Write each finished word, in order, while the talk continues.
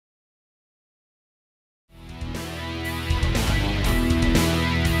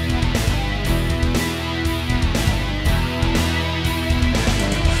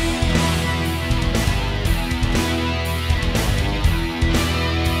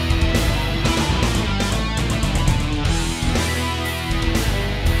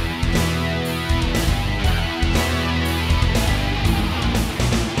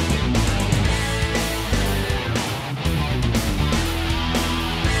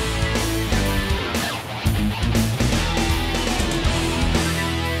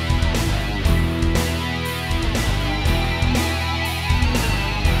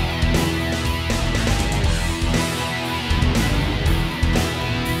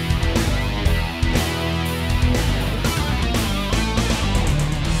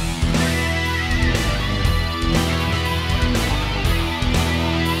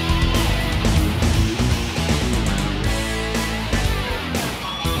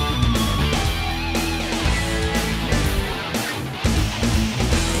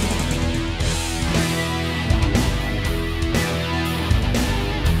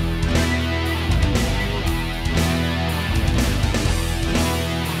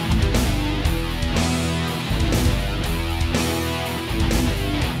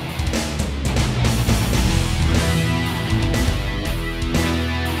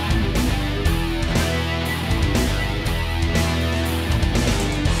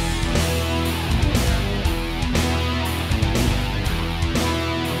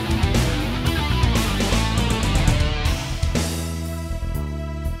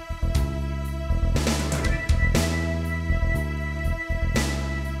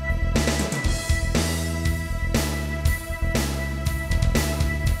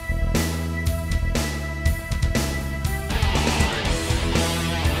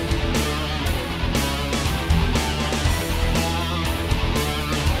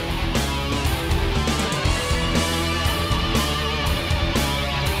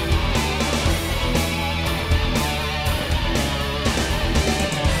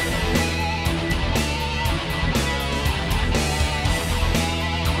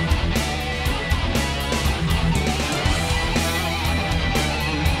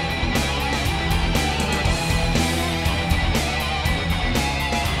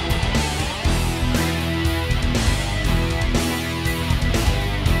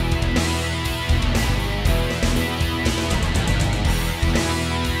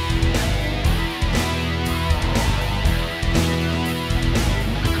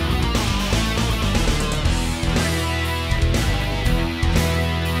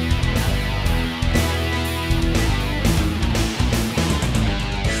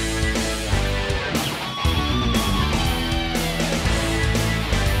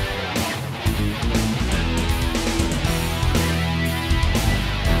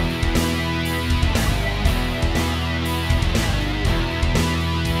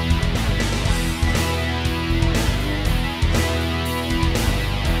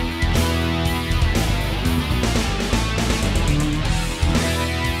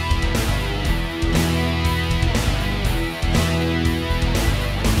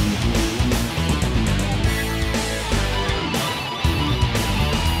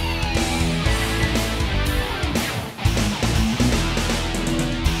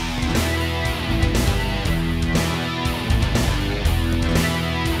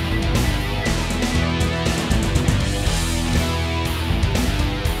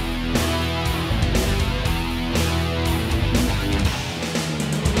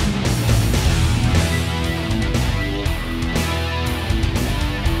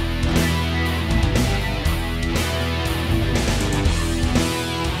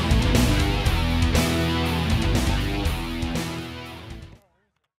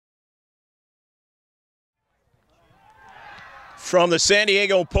from the San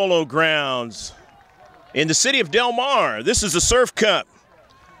Diego Polo Grounds in the city of Del Mar. This is the Surf Cup,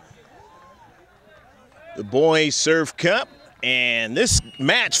 the Boys Surf Cup, and this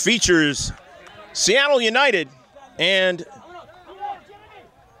match features Seattle United and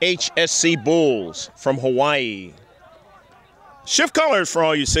HSC Bulls from Hawaii. Shift colors for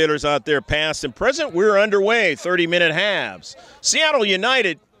all you sailors out there, past and present. We're underway, 30-minute halves. Seattle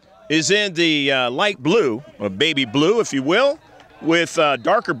United is in the light blue, or baby blue, if you will, with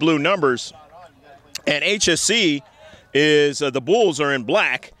darker blue numbers. And HSC is, the Bulls are in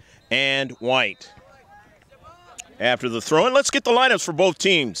black and white. After the throw-in, let's get the lineups for both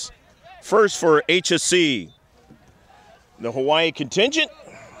teams. First for HSC, the Hawaii contingent.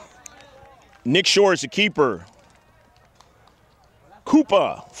 Nick Shore is the keeper.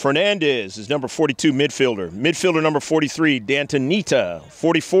 COPA Fernandez is number 42 midfielder. Midfielder number 43, Dantonita.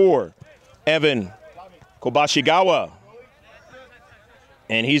 44, Evan Kobashigawa.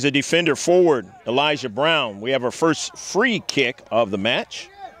 And he's a defender forward, Elijah Brown. We have our first free kick of the match.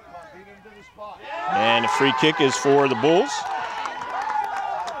 And the free kick is for the Bulls.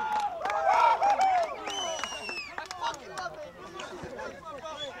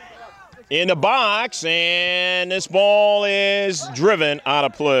 In the box, and this ball is driven out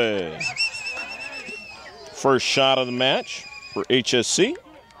of play. First shot of the match for HSC.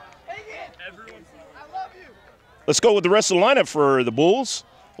 Let's go with the rest of the lineup for the Bulls.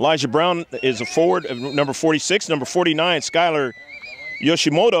 Elijah Brown is a forward, number 46. Number 49, Skylar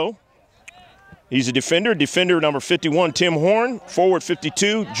Yoshimoto. He's a defender. Defender number 51, Tim Horn. Forward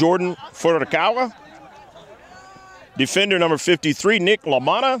 52, Jordan Furukawa. Defender number 53, Nick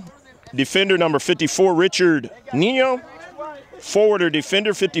LaManna. Defender number 54, Richard Nino. Forwarder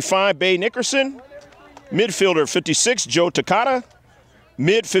defender 55, Bay Nickerson. Midfielder 56, Joe Takata.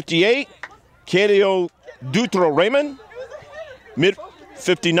 Mid 58, Kelio Dutro Raymond. Mid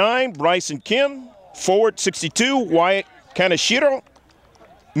 59, Bryson Kim. Forward 62, Wyatt Kaneshiro.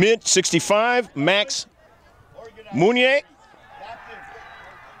 Mid 65, Max Munier.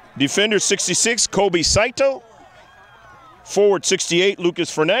 Defender 66, Kobe Saito. Forward 68, Lucas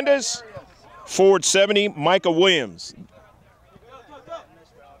Fernandez. Forward 70, Micah Williams.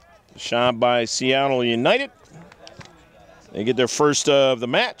 Shot by Seattle United. They get their first of the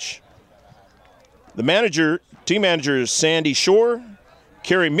match. The manager, team manager is Sandy Shore.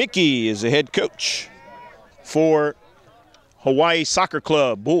 Kerry Mickey is the head coach for Hawaii Soccer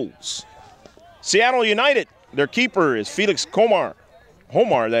Club Bulls. Seattle United, their keeper is Felix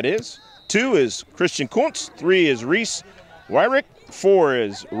Homar, that is. 2 is Christian Kuntz. 3 is Reese Wyrick. 4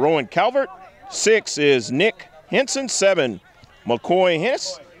 is Rowan Calvert. 6 is Nick Henson. 7, McCoy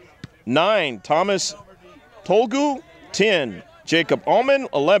Hess. 9, Thomas Tolgu. 10, Jacob Allman.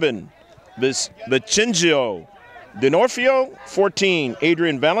 11, Vicencio Denorfio. 14,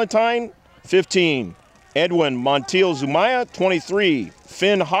 Adrian Valentine. 15, Edwin Montiel Zumaya. 23,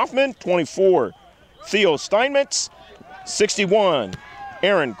 Finn Hoffman. 24, Theo Steinmetz. 61,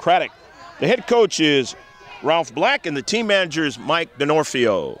 Aaron Craddock. The head coach is Ralph Black, and the team manager is Mike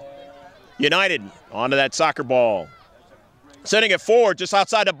Denorfio. United onto that soccer ball. Sending it forward just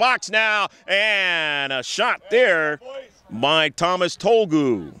outside the box now, and a shot there by Thomas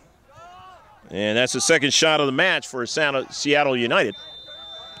Tolgu. And that's the second shot of the match for Seattle United.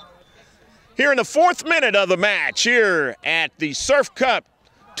 Here in the 4th minute of the match here at the Surf Cup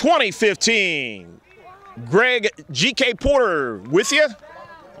 2015. Greg G.K. Porter with you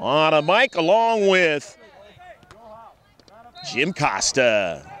on a mic, along with Jim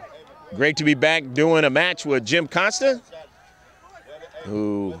Costa. Great to be back doing a match with Jim Costa,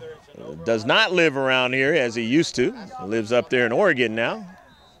 who does not live around here as he used to. He lives up there in Oregon now.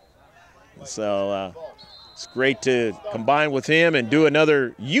 So it's great to combine with him and do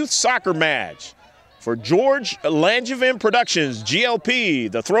another youth soccer match for George Langevin Productions,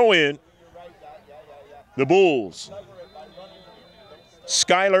 GLP, the throw-in, the Bulls.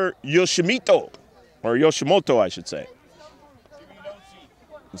 Skylar Yoshimoto, I should say.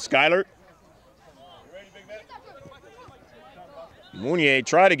 Skylar. Mounier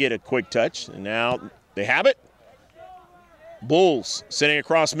tried to get a quick touch, and now they have it. Bulls sending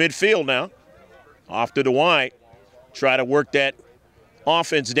across midfield now. Off to Dwight. Try to work that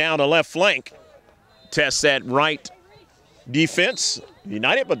offense down the left flank. Test that right defense.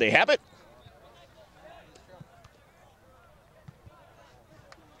 United, but they have it.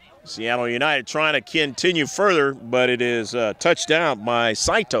 Seattle United trying to continue further, but it is touched out by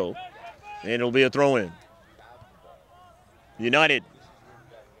Saito, and it'll be a throw-in. United.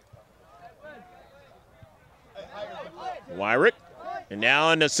 Wyrick, and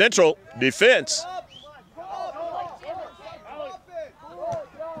now in the central defense.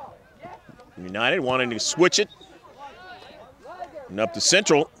 United wanting to switch it. And up to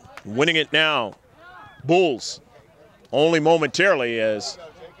Central, winning it now. Bulls only momentarily as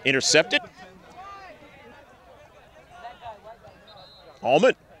intercepted.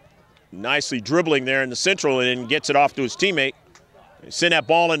 Allman nicely dribbling there in the Central and then gets it off to his teammate. Send that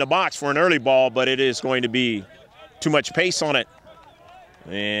ball in the box for an early ball, but it is going to be too much pace on it.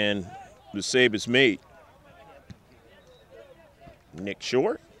 And the save is made. Nick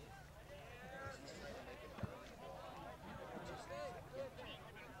Shore.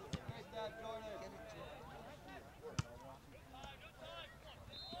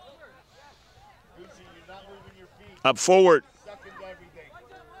 Up forward,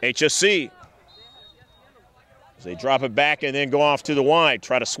 HSC. As they drop it back and then go off to the wide,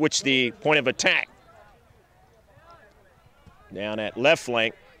 try to switch the point of attack. Down at left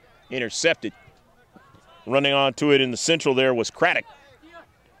flank, intercepted. Running onto it in the Central there was Craddock.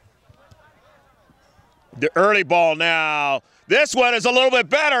 The early ball now. This one is a little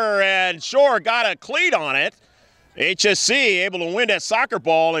bit better, and Shore got a cleat on it. HSC able to win that soccer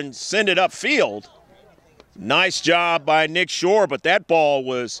ball and send it upfield. Nice job by Nick Shore, but that ball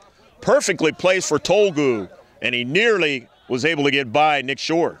was perfectly placed for Tolgu, and he nearly was able to get by Nick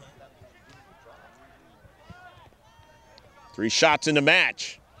Shore. 3 shots in the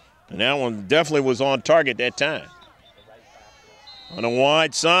match, and that one definitely was on target that time. On the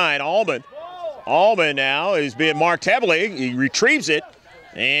wide side, Allman. Allman now is being marked heavily. He retrieves it,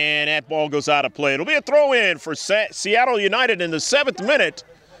 and that ball goes out of play. It'll be a throw-in for Seattle United in the 7th minute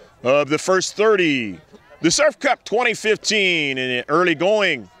of the first 30. The Surf Cup 2015 in early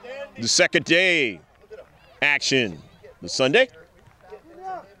going, the second day action, the Sunday.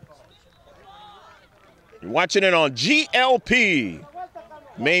 You're watching it on GLP,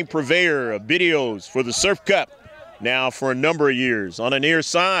 main purveyor of videos for the Surf Cup, now for a number of years. On the near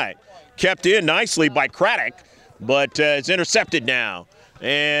side, kept in nicely by Craddock, but it's intercepted now.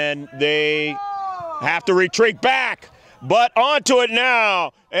 And they have to retreat back, but onto it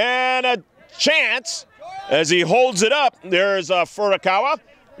now, and a chance. As he holds it up, there's Furukawa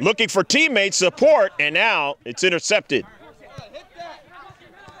looking for teammate support, and now it's intercepted.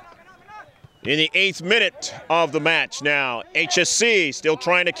 In the 8th minute of the match now, HSC still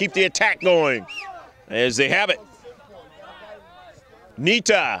trying to keep the attack going as they have it.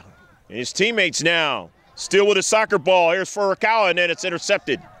 Nita and his teammates now still with a soccer ball. Here's Furukawa, and then it's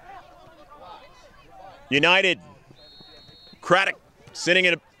intercepted. United, Craddock sending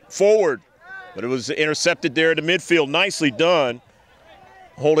it forward. But it was intercepted there at the midfield. Nicely done.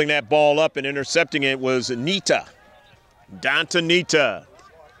 Holding that ball up and intercepting it was Nita. Down to Nita.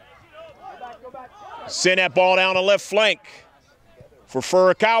 Send that ball down the left flank for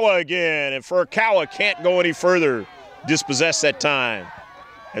Furukawa again. And Furukawa can't go any further. Dispossessed that time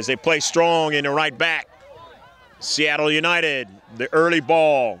as they play strong in the right back. Seattle United, the early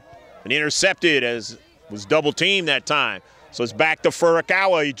ball. And intercepted as was double teamed that time. So it's back to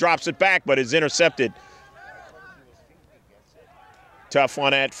Furukawa. He drops it back, but it's intercepted. Tough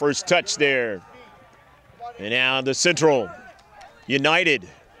on that first touch there. And now the Central United.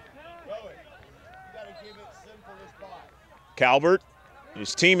 Calvert,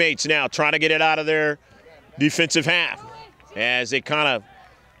 his teammates now trying to get it out of their defensive half as they kind of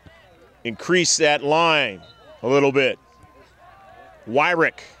increase that line a little bit.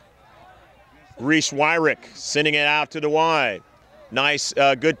 Wyrick. Reese Wyrick sending it out to the wide. Nice,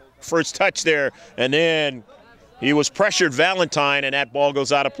 good first touch there. And then he was pressured, Valentine, and that ball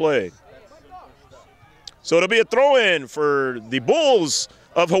goes out of play. So it'll be a throw-in for the Bulls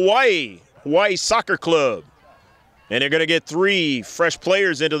of Hawaii, Hawaii Soccer Club. And they're going to get 3 fresh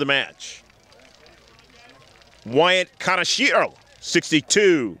players into the match. Wyatt Kanashiro,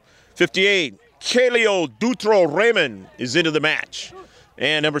 62. 58, Kelio Dutro Raymond is into the match.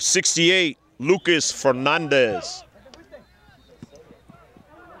 And number 68, Lucas Fernandez.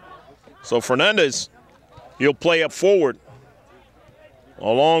 So Fernandez, he'll play up forward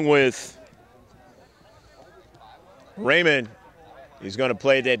along with Raymond. He's going to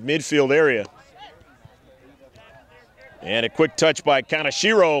play that midfield area. And a quick touch by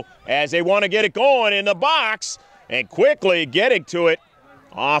Kanashiro as they want to get it going in the box. And quickly getting to it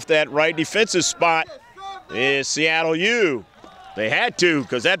off that right defensive spot is Seattle U. They had to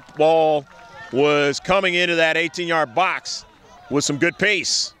because that ball was coming into that 18-yard box with some good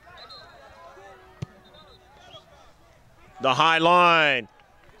pace. The high line.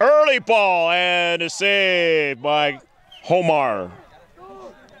 Early ball and a save by Homar.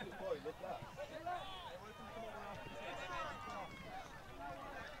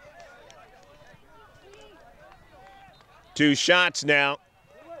 Two shots now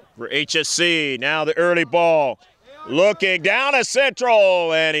for HSC. Now the early ball. Looking down at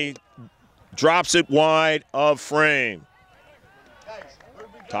Central, and he drops it wide of frame.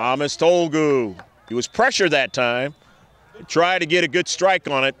 Thomas Tolgu. He was pressured that time. He tried to get a good strike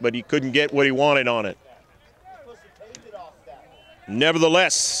on it, but he couldn't get what he wanted on it.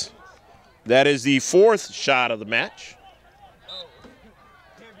 Nevertheless, that is the 4th shot of the match.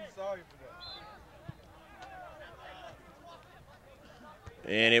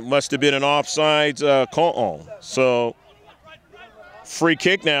 And it must have been an offsides call. So, free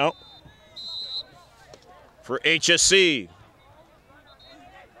kick now for HSC.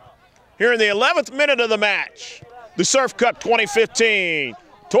 Here in the 11th minute of the match, the Surf Cup 2015.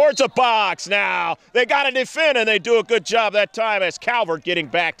 Towards the box now. They got to defend, and they do a good job that time as Calvert getting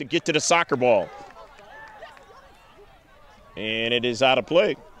back to get to the soccer ball. And it is out of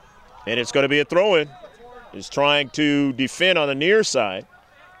play. And it's going to be a throw-in. Is trying to defend on the near side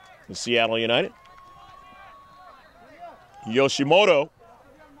of Seattle United. Yoshimoto,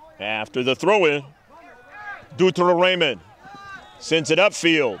 after the throw-in, Dutra Raymond sends it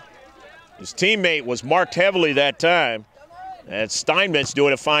upfield. His teammate was marked heavily that time. And Steinmetz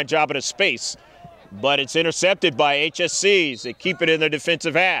doing a fine job in his space. But it's intercepted by HSCs. They keep it in their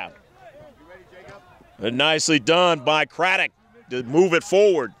defensive half. And nicely done by Craddock to move it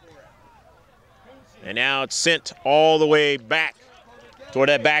forward. And now it's sent all the way back toward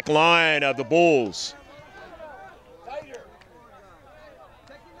that back line of the Bulls.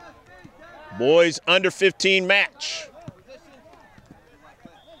 Boys under 15 match.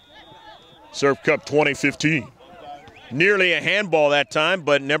 Surf Cup 2015. Nearly a handball that time,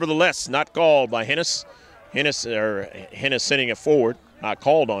 but nevertheless not called by Hennis. Hennis sending it forward, not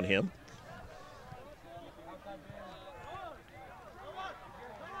called on him.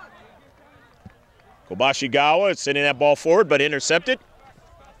 Kobashigawa is sending that ball forward, but intercepted.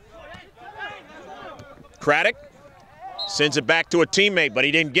 Craddock sends it back to a teammate, but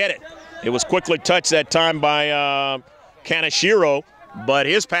he didn't get it. It was quickly touched that time by Kaneshiro, but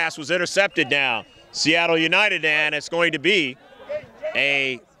his pass was intercepted now. Seattle United, and it's going to be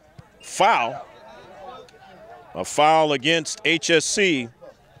a foul. A foul against HSC.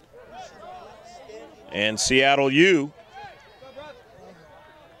 And Seattle U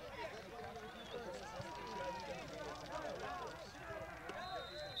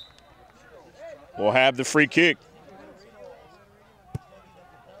will have the free kick.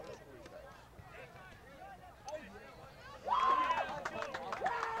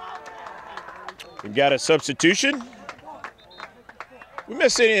 We've got a substitution. We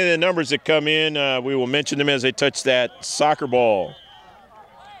miss any of the numbers that come in. We will mention them as they touch that soccer ball.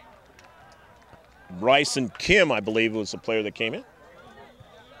 Bryson Kim, I believe, was the player that came in.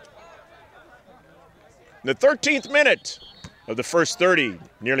 The 13th minute of the first 30,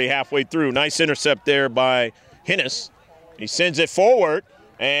 nearly halfway through. Nice intercept there by Hennis. He sends it forward,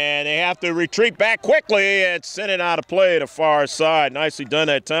 and they have to retreat back quickly and send it out of play to far side. Nicely done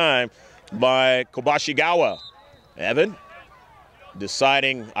that time by Kobashigawa. Evan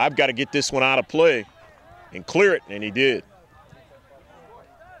deciding, I've got to get this one out of play and clear it, and he did.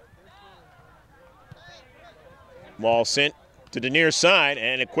 Ball sent to the near side,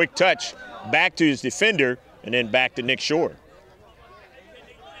 and a quick touch back to his defender, and then back to Nick Shore.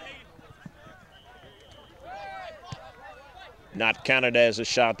 Not counted as a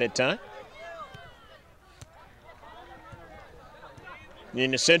shot that time.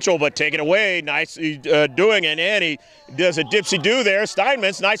 In the central, but taken away. Nicely doing it, and he does a dipsy-do there.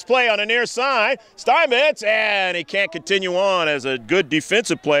 Steinmetz, nice play on the near side. Steinmetz, and he can't continue on as a good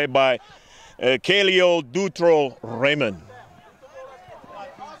defensive play by Kaleo Dutro Raymond.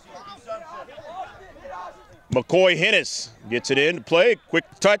 McCoy Hennis gets it in play. Quick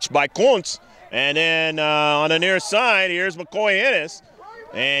touch by Kuntz. And then on the near side, here's McCoy Hennis.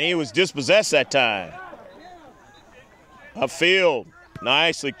 And he was dispossessed that time. Upfield.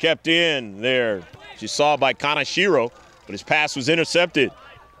 Nicely kept in there. She saw by Kaneshiro, but his pass was intercepted.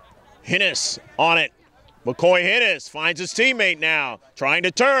 Hennis on it. McCoy Hennis finds his teammate now, trying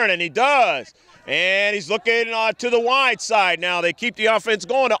to turn, and he does. And he's looking to the wide side now. They keep the offense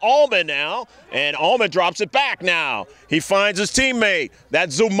going to Allman now, and Allman drops it back now. He finds his teammate.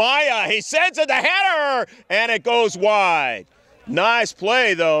 That's Zumaya. He sends it, the header, and it goes wide. Nice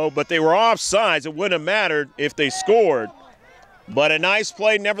play, though, but they were offsides. It wouldn't have mattered if they scored. But a nice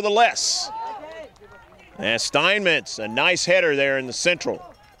play nevertheless. And Steinmetz, a nice header there in the central.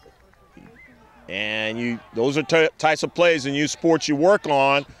 And those are types of plays in youth sports you work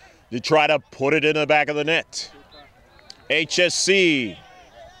on to try to put it in the back of the net. HSC,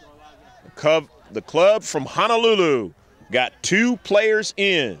 the club from Honolulu, got 2 players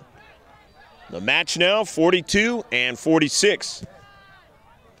in. The match now, 42-46.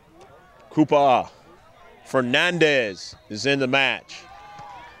 COPA Fernandez is in the match.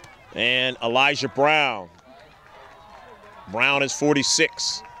 And Elijah Brown. Brown is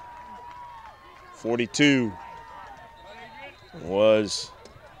 46. 42 was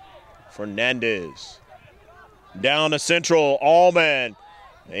Fernandez. Down the central, Allman.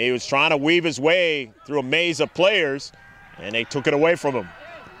 He was trying to weave his way through a maze of players, and they took it away from him.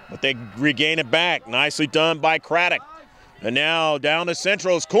 But they regain it back. Nicely done by Craddock. And now down the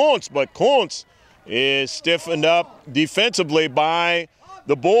central is Kuntz, but Kuntz is stiffened up defensively by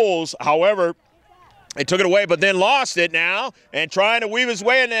the Bulls. However, they took it away, but then lost it now and trying to weave his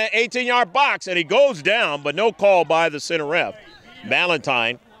way in the 18-yard box, and he goes down, but no call by the center ref.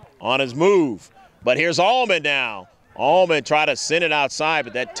 Valentine on his move. But here's Allman now. Allman tried to send it outside,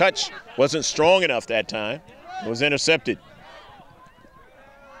 but that touch wasn't strong enough that time. It was intercepted.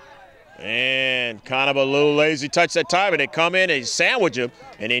 And kind of a little lazy touch that time, and they come in and sandwich him,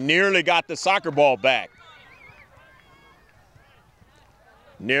 and they nearly got the soccer ball back.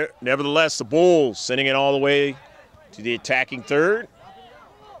 Nevertheless, the Bulls sending it all the way to the attacking third.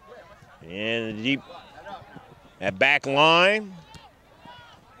 And deep at back line.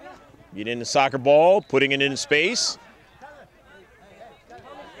 Get in the soccer ball, putting it in space.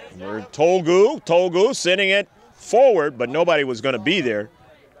 Tolgu sending it forward, but nobody was going to be there.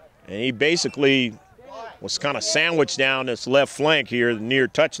 And he basically was kind of sandwiched down this left flank here near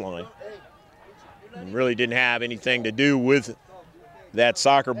touchline. And really didn't have anything to do with that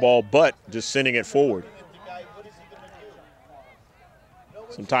soccer ball, but just sending it forward.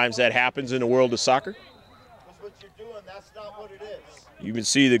 Sometimes that happens in the world of soccer. You can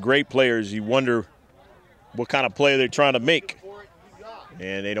see the great players, you wonder what kind of play they're trying to make,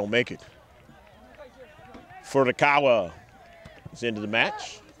 and they don't make it. Furukawa is into the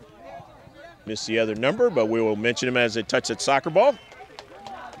match. Missed the other number, but we will mention him as they touch that soccer ball.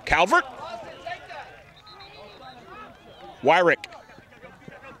 Calvert. Wyrick.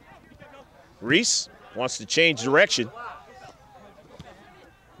 Reese wants to change direction.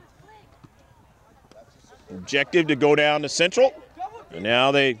 Objective to go down to central. And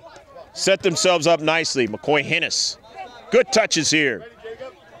now they set themselves up nicely. McCoy Hennis. Good touches here.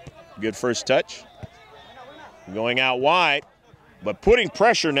 Good first touch. Going out wide, but putting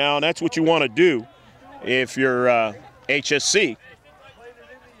pressure now, and that's what you want to do if you're HSC.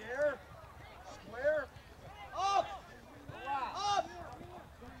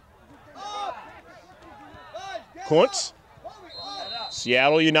 Kuntz,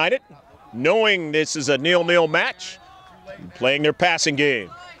 Seattle United, knowing this is a 0-0 match, playing their passing game.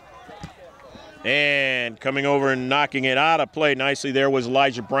 And coming over and knocking it out of play nicely there was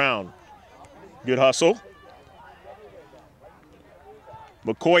Elijah Brown. Good hustle.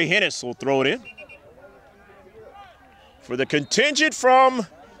 McCoy Hennis will throw it in. For the contingent from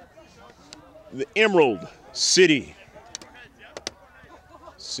the Emerald City,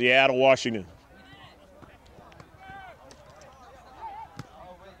 Seattle, Washington.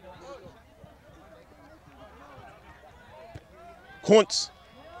 Kuntz.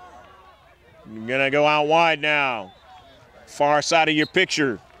 You're going to go out wide now. Far side of your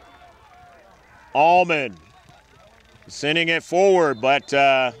picture. Allman sending it forward, but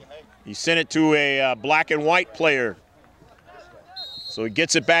he sent it to a black and white player. So he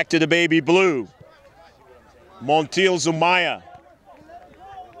gets it back to the baby blue. Montiel Zumaya.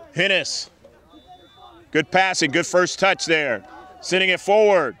 Hennis. Good passing, good first touch there. Sending it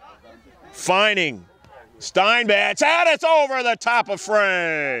forward. Finding Steinbatz, and it's over the top of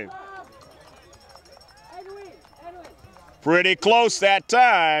frame. Pretty close that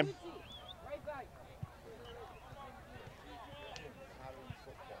time.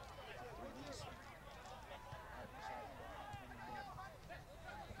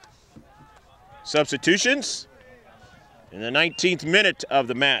 Substitutions in the 19th minute of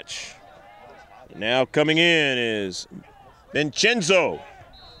the match. Now coming in is Vincenzo.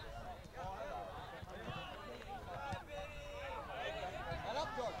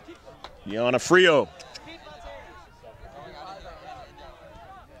 Yana Frio.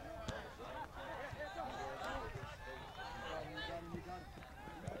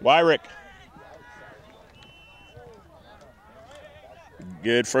 Wyrick.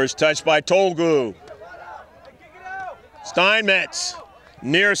 Good first touch by Tolgu. Steinmetz,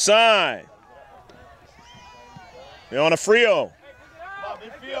 near side. Yana Frio.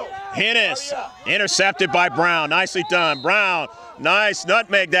 Hennis, intercepted by Brown. Nicely done. Brown, nice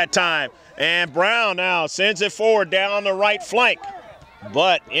nutmeg that time. And Brown now sends it forward down the right flank,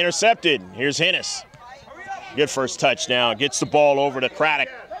 but intercepted. Here's Hennis. Good first touch now. Gets the ball over to Craddock.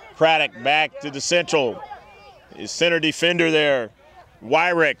 Craddock back to the central. His center defender there.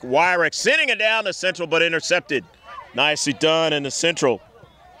 Wyrick sending it down the central but intercepted. Nicely done in the central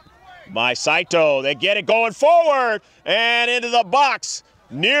by Saito. They get it going forward and into the box.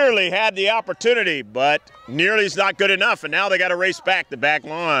 Nearly had the opportunity, but nearly is not good enough, and now they got to race back the back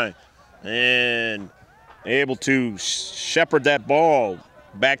line and able to shepherd that ball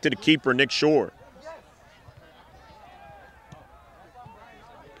back to the keeper, Nick Shore.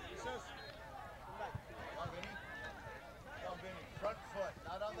 Front foot,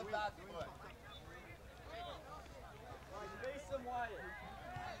 not on the back foot.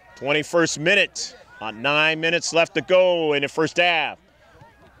 21st minute, 9 minutes left to go in the first half.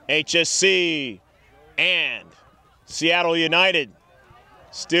 HSC and Seattle United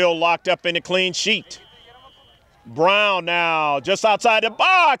still locked up in a clean sheet. Brown now just outside the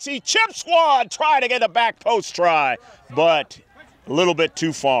box. He chips one, trying to get a back post try, but a little bit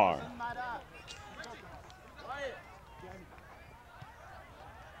too far.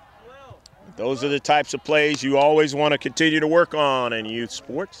 Those are the types of plays you always want to continue to work on in youth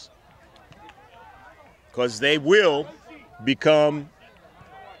sports, because they will become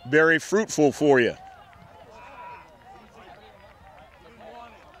very fruitful for you.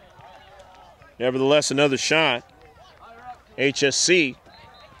 Nevertheless, another shot. HSC.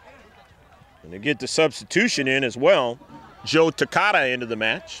 And they get the substitution in as well. Joe Takata into the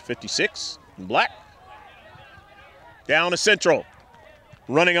match, 56 in black. Down to central.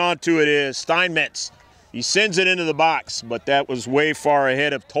 Running onto it is Steinmetz. He sends it into the box, but that was way far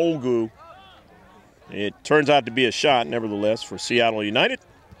ahead of Tolgu. It turns out to be a shot, nevertheless, for Seattle United.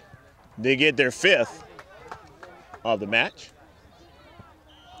 They get their 5th of the match.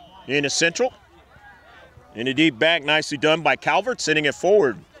 In the central. In the deep back, nicely done by Calvert, sending it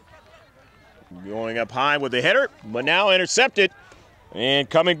forward. Going up high with the header, but now intercepted. And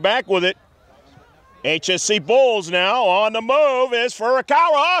coming back with it. HSC Bulls now on the move is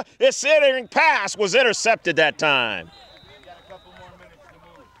Furukawa. His centering pass was intercepted that time.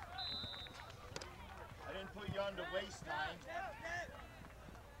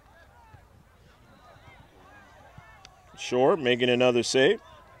 Shore making another save.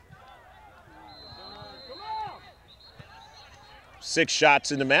 6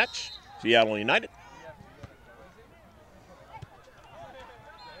 shots in the match, Seattle United.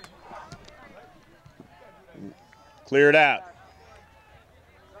 Cleared out.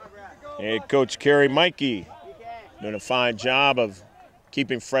 Head coach Kerry Mikey doing a fine job of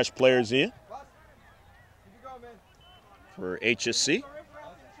keeping fresh players in for HSC.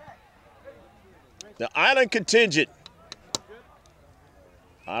 The Island contingent.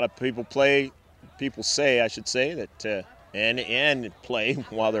 A lot of people say, I should say, that and play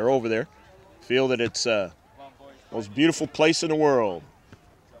while they're over there. Feel that it's the most beautiful place in the world.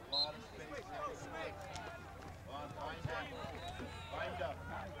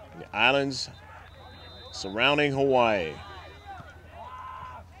 The islands surrounding Hawaii.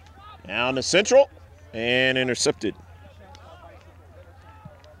 Down to central and intercepted.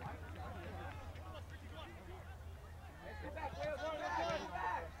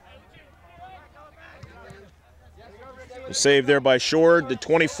 The save there by Shore, the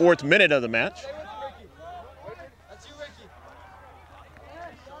 24th minute of the match.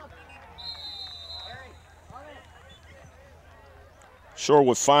 Shore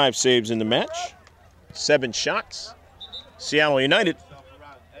with 5 saves in the match, 7 shots. Seattle United.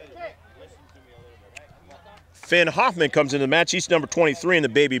 Finn Hoffman comes into the match. He's number 23 in the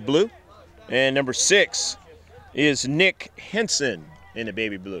baby blue. And number 6 is Nick Henson in the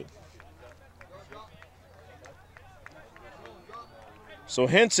baby blue. So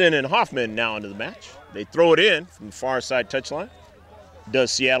Henson and Hoffman now into the match. They throw it in from the far side touchline.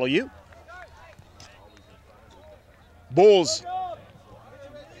 Does Seattle U. Bulls.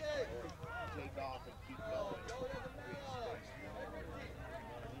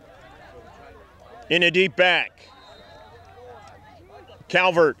 In a deep back.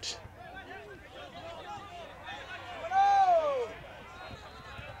 Calvert.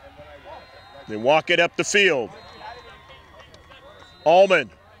 They walk it up the field. Allman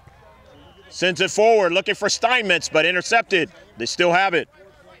sends it forward, looking for Steinmetz, but intercepted. They still have it.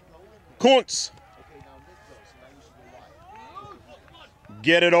 Kuntz.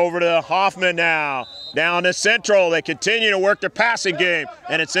 Get it over to Hoffman now. Down to central. They continue to work their passing game,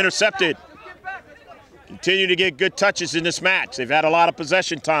 and it's intercepted. Continue to get good touches in this match. They've had a lot of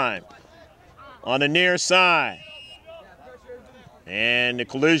possession time. On the near side. And the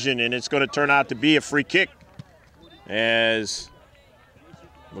collision, and it's going to turn out to be a free kick as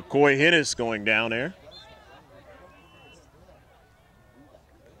McCoy Hinnis going down there.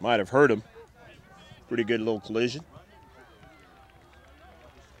 Might have hurt him. Pretty good little collision.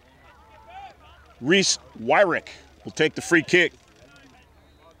 Reese Wyrick will take the free kick.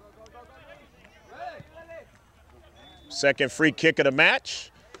 Second free kick of the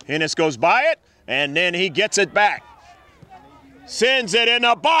match. Hennis goes by it, and then he gets it back. Sends it in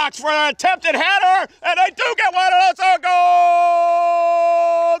the box for an attempted header, and they do get one. It's a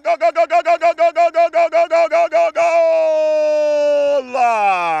goal! Go, go, go, go, go, go, go, go, go, go, go, go, go, go, goal!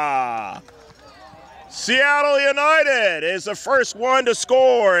 Seattle United is the first one to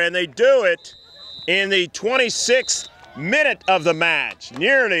score, and they do it in the 26th minute of the match,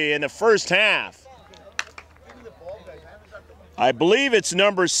 nearly in the first half. I believe it's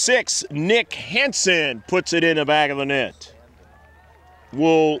number 6, Nick Henson, puts it in the back of the net.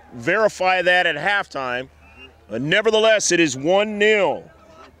 We'll verify that at halftime. But nevertheless, it is 1-0,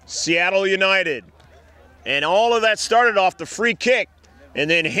 Seattle United. And all of that started off the free kick. And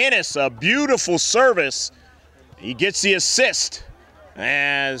then Hennis, a beautiful service. He gets the assist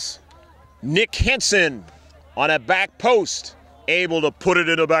as Nick Henson on a back post, able to put it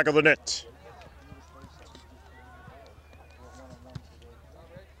in the back of the net.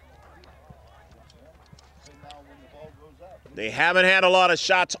 They haven't had a lot of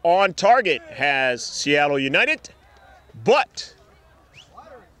shots on target, has Seattle United, but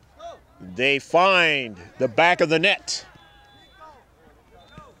they find the back of the net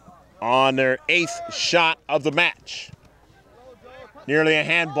on their 8th shot of the match. Nearly a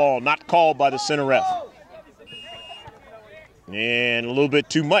handball, not called by the center ref. And a little bit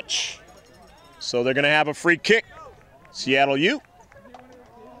too much. So they're going to have a free kick, Seattle U.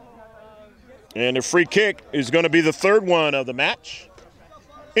 And the free kick is going to be the 3rd one of the match.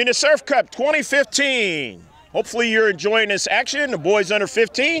 In the Surf Cup 2015. Hopefully you're enjoying this action, the boys under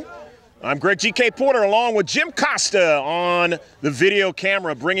 15. I'm Greg G.K. Porter along with Jim Costa on the video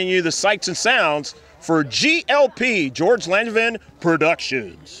camera, bringing you the sights and sounds for GLP, George Langevin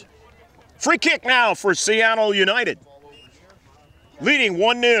Productions. Free kick now for Seattle United. Leading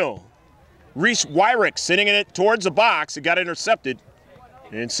 1-0. Reese Wyrick sending it towards the box. It got intercepted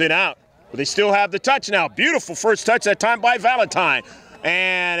and sent out. But they still have the touch now. Beautiful first touch that time by Valentine.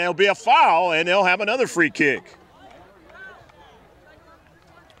 And it'll be a foul, and they'll have another free kick.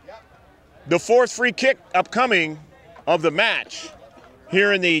 The 4th free kick upcoming of the match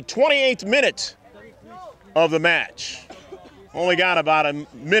here in the 28th minute of the match. Only got about a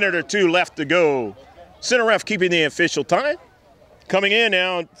minute or 2 left to go. Center ref keeping the official time. Coming in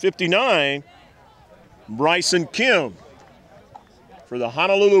now at 59, Bryson Kim for the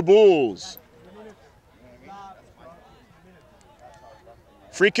Honolulu Bulls.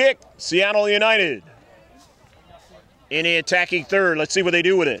 Free kick, Seattle United. In the attacking third, let's see what they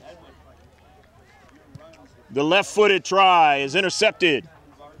do with it. The left-footed try is intercepted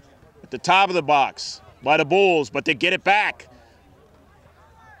at the top of the box by the Bulls, but they get it back.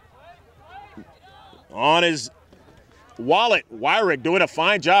 On his wallet, Wyrick doing a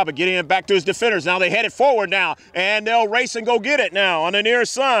fine job of getting it back to his defenders. Now they head it forward now, and they'll race and go get it now on the near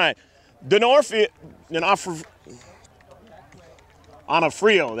side.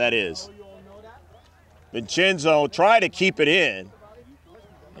 Onofrio, that is. Vincenzo tried to keep it in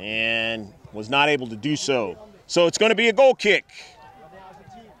and was not able to do so. So it's going to be a goal kick.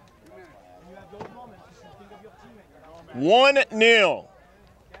 1-0.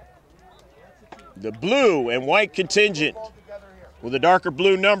 The blue and white contingent with the darker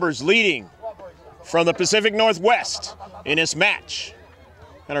blue numbers leading from the Pacific Northwest in this match.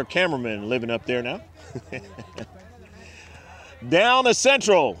 And our cameraman living up there now. Down the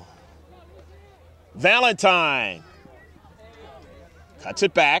central. Valentine cuts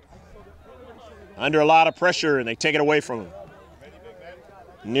it back under a lot of pressure, and they take it away from him.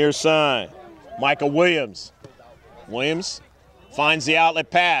 Near side, Michael Williams. Williams finds the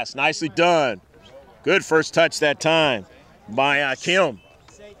outlet pass. Nicely done. Good first touch that time by Kim.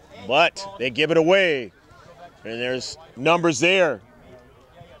 But they give it away. And there's numbers there.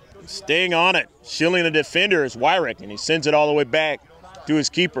 Staying on it. Shielding the defender is Wyrick, and he sends it all the way back to his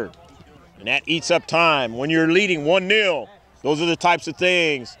keeper. And that eats up time. When you're leading 1-0, those are the types of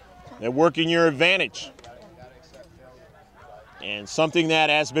things that work in your advantage. And something that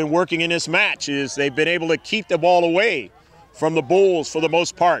has been working in this match is they've been able to keep the ball away from the Bulls for the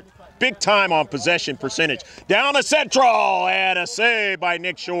most part. Big time on possession percentage. Down the central, and a save by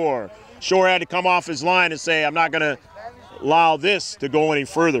Nick Shore. Shore had to come off his line and say, I'm not going to allow this to go any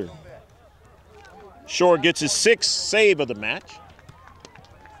further. Shore gets his 6th save of the match.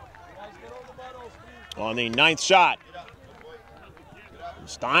 On the 9th shot.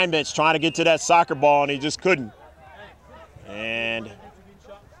 Steinmetz trying to get to that soccer ball, and he just couldn't. And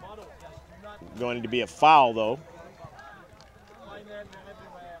Going to be a foul, though.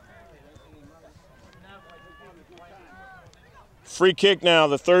 Free kick now,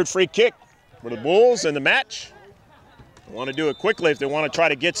 the third free kick for the Bulls in the match. They want to do it quickly if they want to try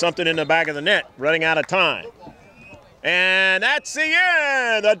to get something in the back of the net, running out of time. And that's the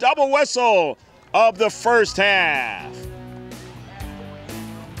end, the double whistle of the first half.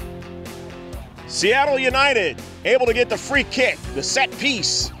 Seattle United able to get the free kick, the set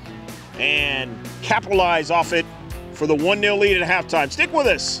piece, and capitalize off it for the 1-0 lead at halftime. Stick with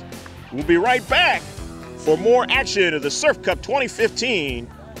us. We'll be right back for more action of the Surf Cup 2015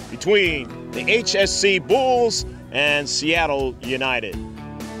 between the HSC Bulls and Seattle United.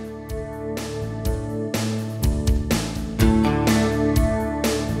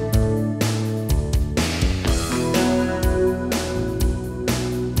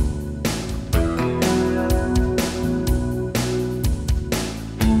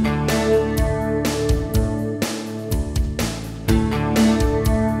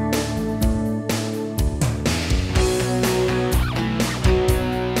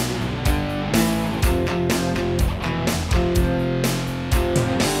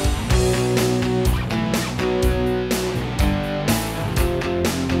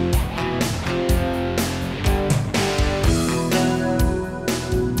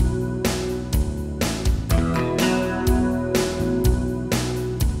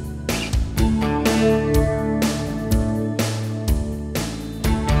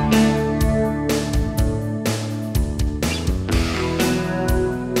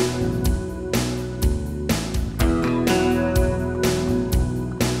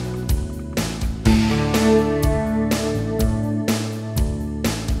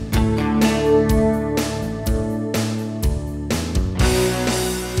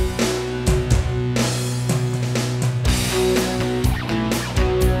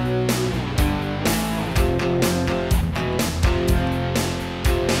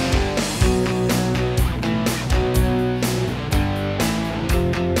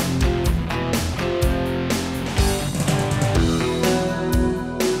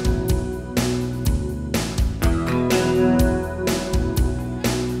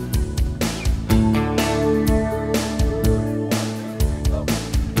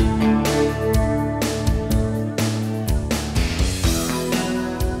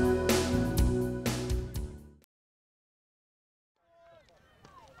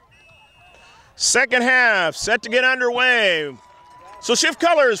 Second half set to get underway. So shift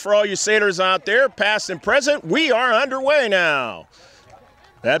colors for all you sailors out there, past and present. We are underway now.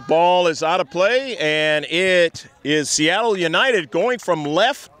 That ball is out of play, and it is Seattle United going from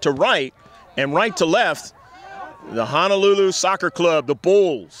left to right and right to left. The Honolulu Soccer Club, the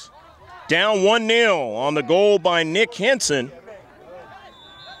Bulls, down 1-0 on the goal by Nick Henson.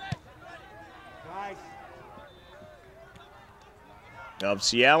 Of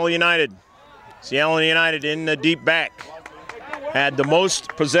Seattle United. Seattle United in the deep back. Had the most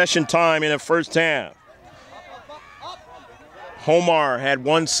possession time in the first half. Homar had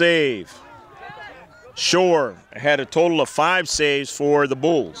 1 save. Shore had a total of 5 saves for the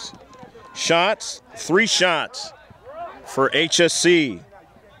Bulls. Shots, 3 shots for HSC.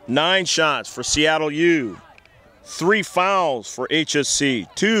 9 shots for Seattle U. 3 fouls for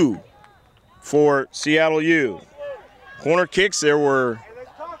HSC. 2 for Seattle U. Corner kicks, there were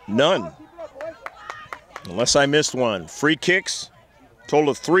none. Unless I missed one. Free kicks,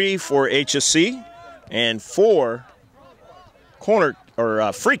 total of 3 for HSC and 4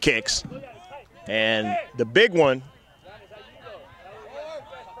 free kicks. And the big one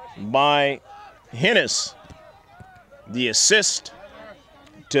by Hennis, the assist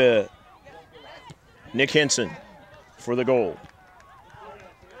to Nick Henson for the goal.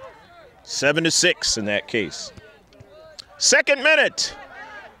 7-6 in that case. Second minute,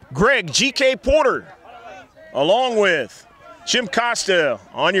 Greg G.K. Porter, along with Jim Costa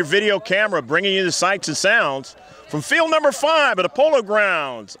on your video camera, bringing you the sights and sounds from field number 5 at the Polo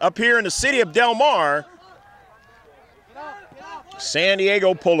Grounds up here in the city of Del Mar, San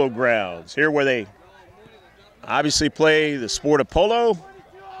Diego Polo Grounds, here where they obviously play the sport of polo.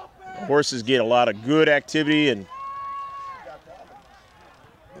 The horses get a lot of good activity, and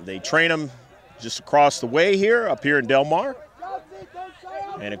they train them just across the way here, up here in Del Mar.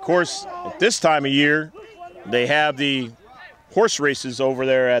 And of course, at this time of year, they have the horse races over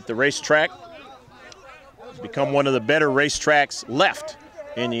there at the racetrack. It's become one of the better racetracks left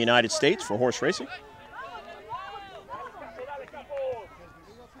in the United States for horse racing.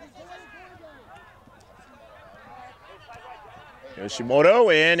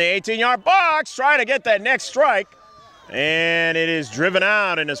 Yoshimoto in the 18-yard box, trying to get that next strike. And it is driven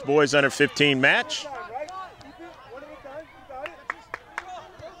out in this boys under 15 match.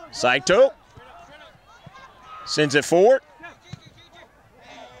 Saito sends it forward.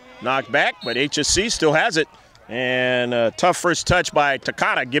 Knocked back, but HSC still has it. And a tough first touch by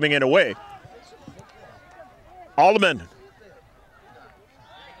Takata, giving it away. Alderman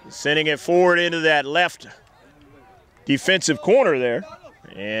sending it forward into that left defensive corner there,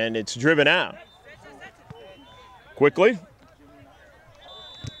 and it's driven out. Quickly.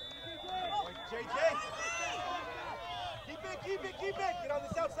 Keep it. Get on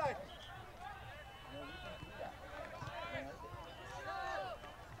the south side.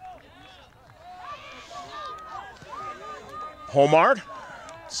 Homard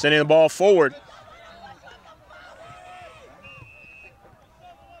sending the ball forward.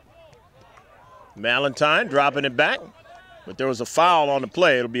 Valentine dropping it back, but there was a foul on the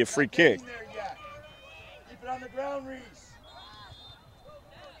play. It'll be a free kick. Keep it on the ground, Reese.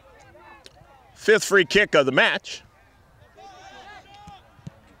 Fifth free kick of the match.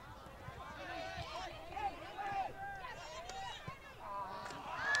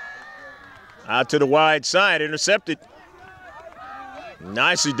 Out to the wide side, intercepted.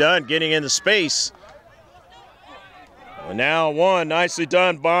 Nicely done, getting into space. And now one, nicely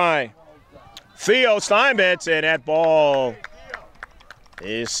done by Theo Steinmetz, and that ball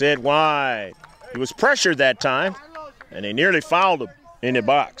is set wide. He was pressured that time, and they nearly fouled him in the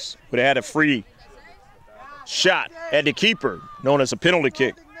box. Would have had a free shot at the keeper, known as a penalty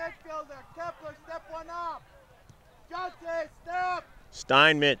kick.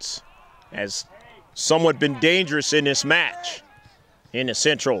 Steinmetz has somewhat been dangerous in this match in the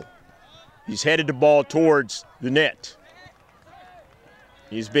Central. He's headed the ball towards the net.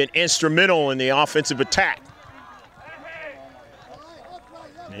 He's been instrumental in the offensive attack.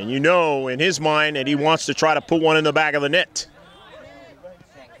 And you know in his mind that he wants to try to put one in the back of the net.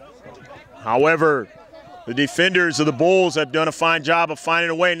 However, the defenders of the Bulls have done a fine job of finding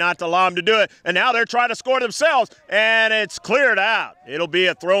a way not to allow him to do it. And now they're trying to score themselves, and it's cleared out. It'll be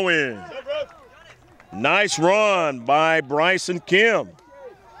a throw-in. Nice run by Bryson Kim.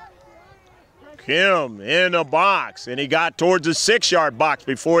 Kim in the box, and he got towards the 6-yard box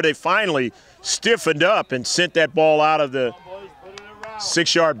before they finally stiffened up and sent that ball out of the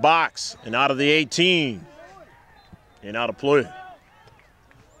 6-yard box and out of the 18 and out of play.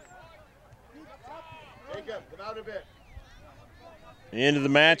 The end of the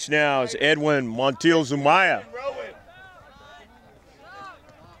match now is Edwin Montiel Zumaya.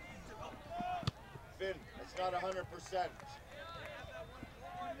 Finn, it's not 100%.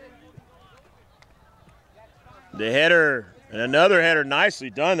 The header, and another header nicely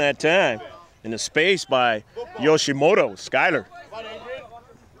done that time in the space by Yoshimoto, Skyler.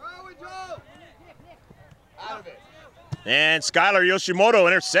 And Skyler Yoshimoto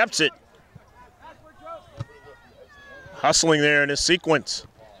intercepts it. Hustling there in this sequence.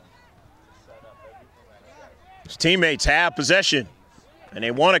 His teammates have possession, and they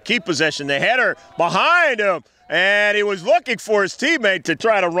want to keep possession. The header behind him, and he was looking for his teammate to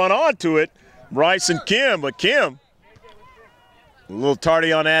try to run onto it, Bryson Kim, but Kim, a little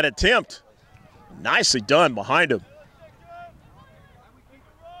tardy on that attempt. Nicely done behind him.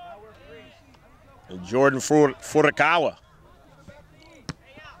 And Jordan Furukawa.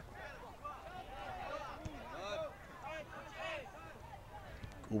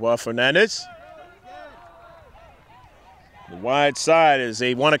 Cuba Fernandez. The wide side as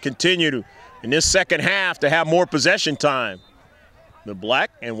they want to continue to, in this second half, to have more possession time. The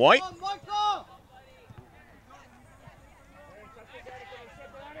black and white.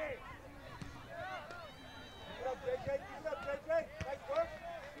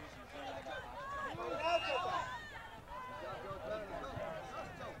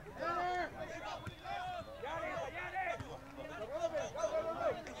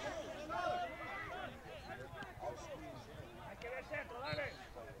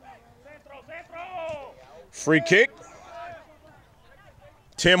 Free kick.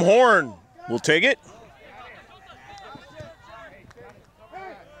 Tim Horn will take it.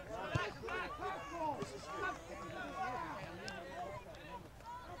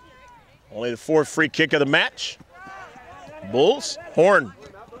 Only the fourth free kick of the match. Bulls, Horn,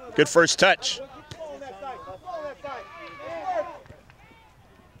 good first touch.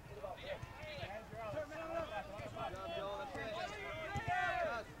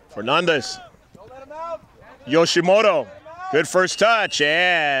 Fernandez. Yoshimoto, good first touch,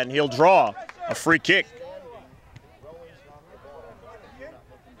 and he'll draw a free kick.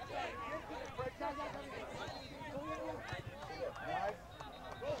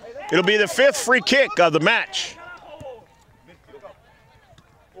 It'll be the fifth free kick of the match.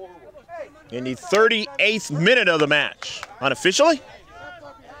 in the 38th minute of the match. Unofficially.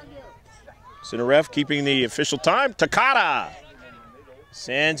 Center ref keeping the official time. Takata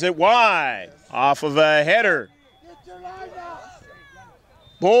sends it wide off of a header.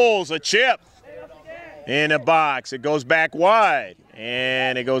 Bulls a chip in a box. It goes back wide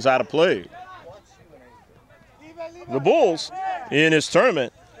and it goes out of play. The Bulls in this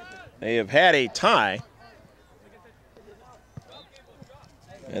tournament, they have had a tie.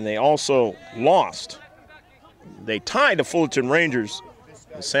 And they also lost. They tied the Fullerton Rangers.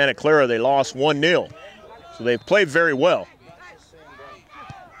 In Santa Clara, they lost 1-0. So they've played very well.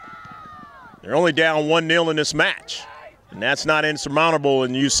 They're only down 1-0 in this match. And that's not insurmountable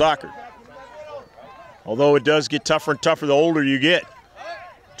in youth soccer. Although it does get tougher and tougher the older you get.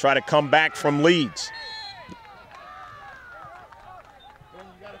 Try to come back from leads.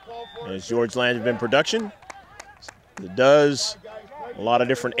 As George Lands in production. It does a lot of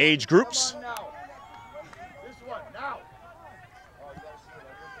different age groups.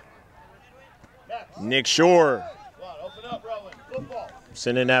 Nick Shore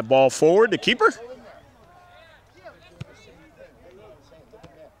sending that ball forward to keeper.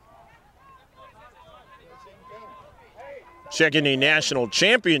 Checking the national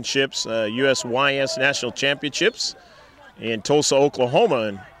championships, USYS national championships in Tulsa, Oklahoma,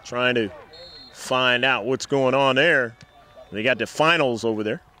 and trying to find out what's going on there. They got the finals over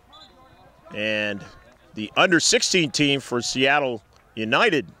there. And the under-16 team for Seattle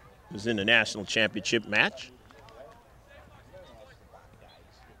United is in the national championship match.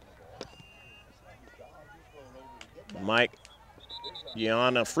 Mike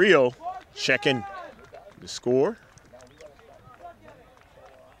Gianafrio checking the score.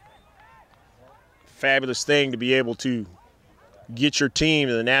 Fabulous thing to be able to get your team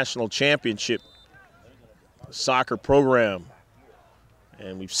to the national championship soccer program.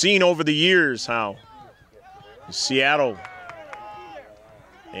 And we've seen over the years how Seattle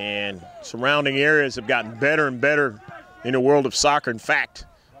and surrounding areas have gotten better and better in the world of soccer. In fact,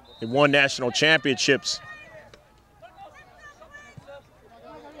 they won national championships.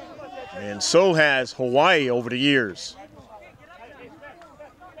 And so has Hawaii over the years.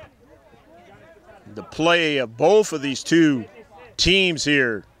 The play of both of these two teams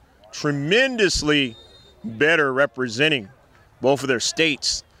here, tremendously better representing both of their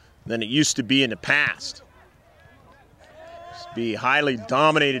states than it used to be in the past. Used to be highly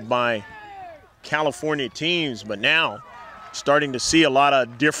dominated by California teams, but now starting to see a lot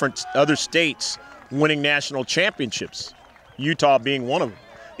of different other states winning national championships, Utah being one of them.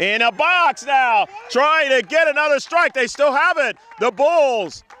 In a box now, trying to get another strike. They still have it. The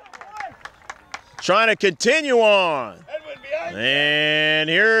Bulls trying to continue on. And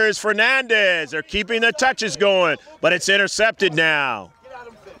here's Fernandez. They're keeping the touches going, but it's intercepted now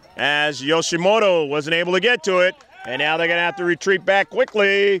as Yoshimoto wasn't able to get to it. And now they're going to have to retreat back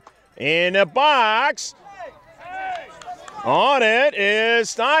quickly. In the box. On it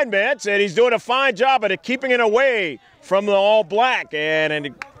is Steinmetz, and he's doing a fine job of keeping it away from the All Black.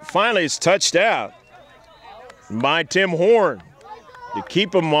 And finally it's touched out by Tim Horn to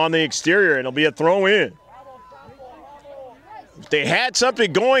keep him on the exterior, and it'll be a throw in. They had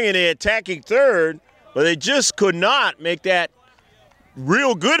something going in the attacking third, but they just could not make that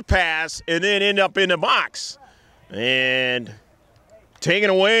real good pass and then end up in the box. And taken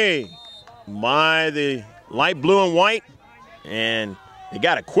away by the light blue and white, and they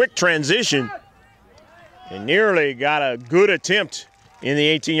got a quick transition and nearly got a good attempt in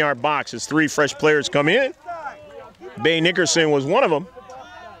the 18-yard box as three fresh players come in. Bay Nickerson was one of them.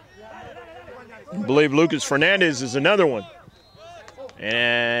 I believe Lucas Fernandez is another one.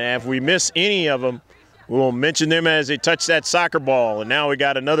 And if we miss any of them, we'll mention them as they touch that soccer ball. And now we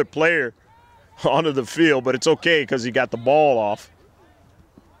got another player onto the field, but it's okay because he got the ball off.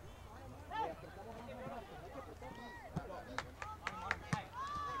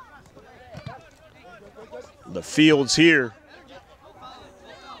 The fields here,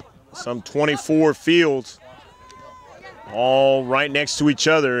 some 24 fields, all right next to each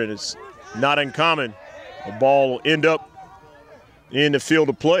other, and it's not uncommon. The ball will end up in the field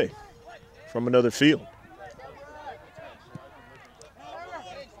of play from another field.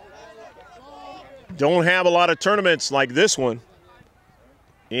 Don't have a lot of tournaments like this one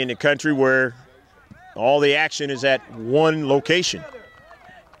in the country where all the action is at one location.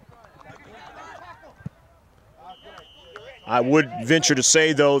 I would venture to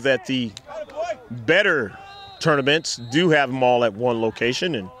say, though, that the better tournaments do have them all at one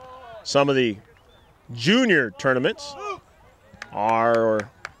location, and some of the junior tournaments are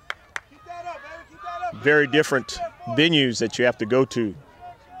very different venues that you have to go to.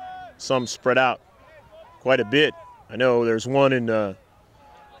 some spread out quite a bit. I know there's one in the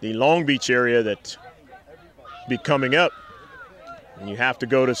Long Beach area that be coming up, and you have to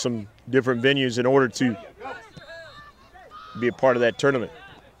go to some different venues in order to be a part of that tournament.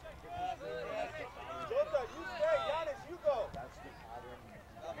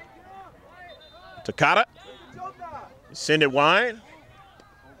 Takata, send it wide.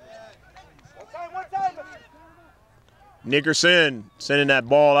 Nickerson sending that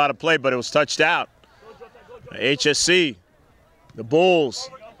ball out of play, but it was touched out. HSC, the Bulls,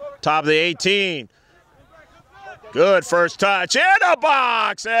 top of the 18. Good first touch in the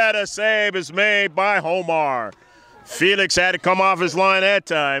box, and a save is made by Homar. Felix had to come off his line that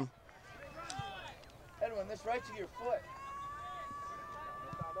time. Edwin, this right to your foot.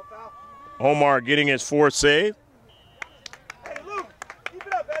 Homar getting his fourth save. Hey, Luke, keep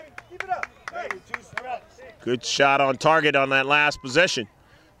it up, baby. Keep it up. Hey, good shot on target on that last possession.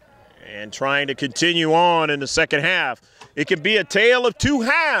 And trying to continue on in the second half. It can be a tale of two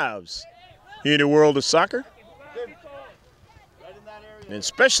halves in the world of soccer. And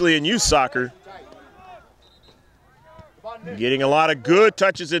especially in youth soccer. Getting a lot of good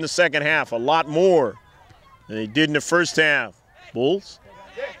touches in the second half, a lot more than they did in the first half. Bulls.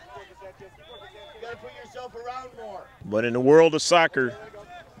 But in the world of soccer,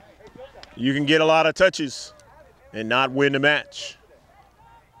 you can get a lot of touches and not win the match.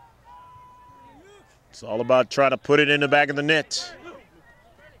 It's all about trying to put it in the back of the net.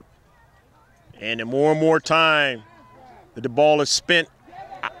 And the more and more time that the ball is spent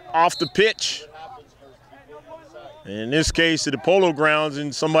off the pitch, and in this case at the Polo Grounds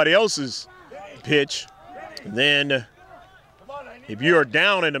in somebody else's pitch, then if you are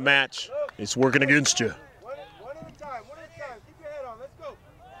down in the match, it's working against you. One at a time. Keep your head on. Let's go.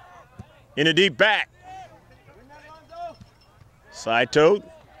 In a deep back. Saito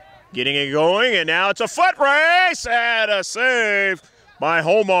getting it going, and now it's a foot race and a save by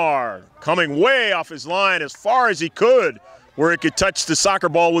Homar. Coming way off his line as far as he could, where he could touch the soccer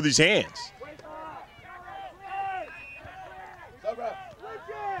ball with his hands.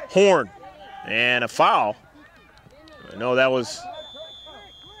 Horn and a foul. I know that was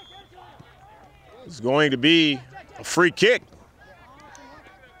going to be a free kick.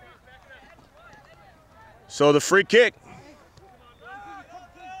 So the free kick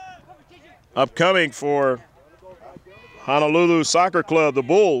upcoming for Honolulu Soccer Club, the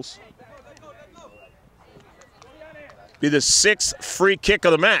Bulls. Be the 6th free kick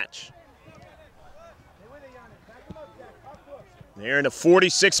of the match. They're in the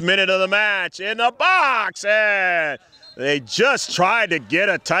 46th minute of the match, in the box, and they just tried to get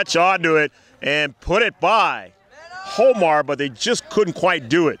a touch onto it and put it by Homar, but they just couldn't quite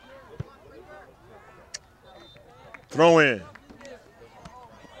do it. Throw in.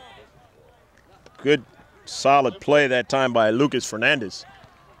 Good, solid play that time by Lucas Fernandez.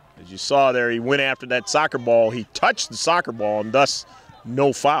 As you saw there, he went after that soccer ball. He touched the soccer ball, and thus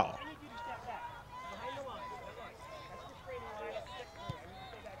no foul.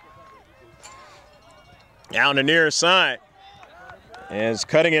 Down the near side. And is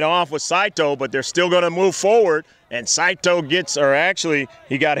cutting it off with Saito, but they're still going to move forward. And Saito gets, or actually,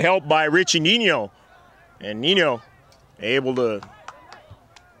 he got helped by Richie Nino. And Nino able to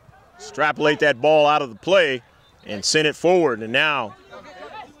extrapolate that ball out of the play and send it forward. And now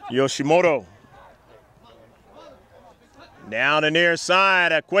Yoshimoto down the near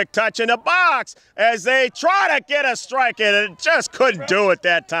side, a quick touch in the box as they try to get a strike in, and just couldn't do it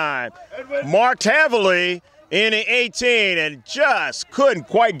that time. Marked heavily in the 18 and just couldn't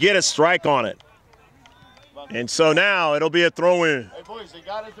quite get a strike on it. And so now it'll be a throw-in. Hey boys, they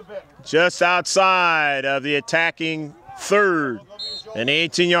got it to bit. Just outside of the attacking third, an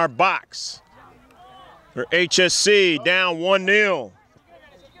 18-yard box for HSC, down 1-0.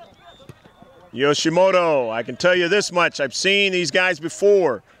 Yoshimoto, I can tell you this much, I've seen these guys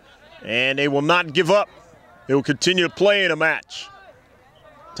before, and they will not give up. They will continue to play in a match.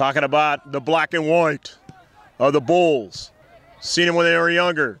 Talking about the black and white of the Bulls. Seen them when they were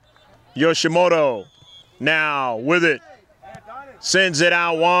younger. Yoshimoto now with it. Sends it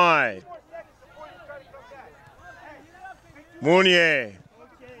out wide. Mounier.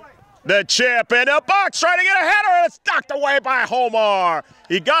 The chip in the box, trying to get a header, and it's knocked away by Homar.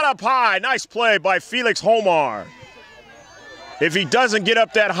 He got up high. Nice play by Felix Homar. If he doesn't get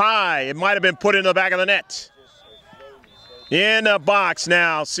up that high, it might have been put in the back of the net. In the box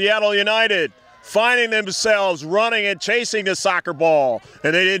now, Seattle United finding themselves running and chasing the soccer ball,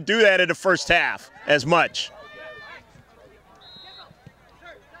 and they didn't do that in the first half as much.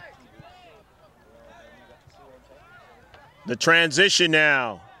 The transition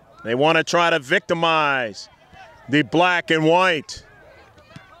now. They want to try to victimize the black and white.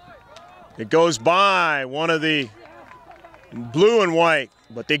 It goes by one of the blue and white,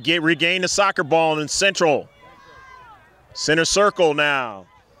 but they regain the soccer ball in central. Center circle now.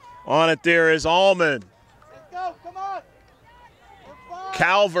 On it there is Allman. Let's go, come on.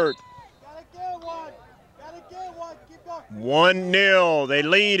 Calvert. Gotta get one. Gotta get one. Keep going. 1-0. They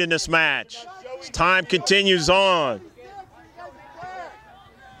lead in this match. As time continues on.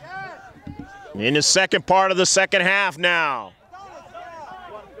 In the second part of the second half now.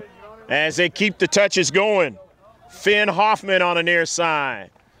 As they keep the touches going. Finn Hoffman on the near side.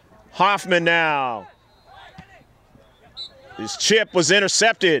 Hoffman now. His chip was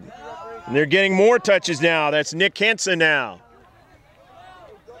intercepted. And they're getting more touches now. That's Nick Henson now.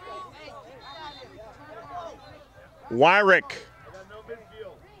 Wyrick.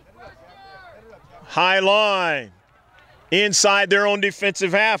 High line. Inside their own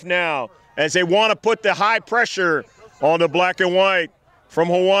defensive half now. As they want to put the high pressure on the black and white from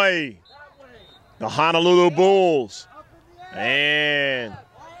Hawaii. The Honolulu Bulls. And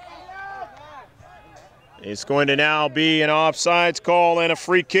it's going to now be an offsides call and a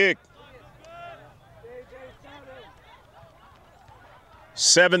free kick.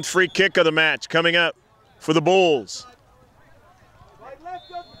 7th free kick of the match coming up for the Bulls.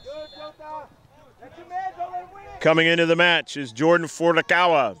 Coming into the match is Jordan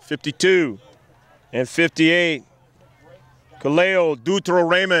Fortakawa, 52 and 58. Kaleo Dutro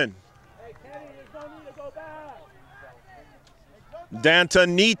Raymond.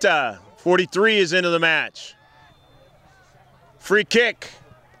 Dantanita, 43, is into the match. Free kick.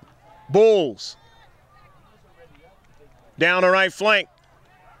 Bulls. Down the right flank.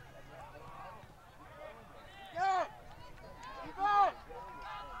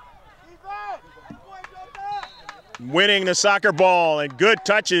 Winning the soccer ball and good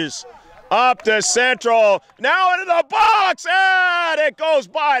touches up to central. Now into the box, and it goes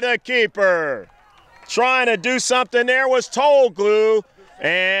by the keeper. Trying to do something there was toe glue,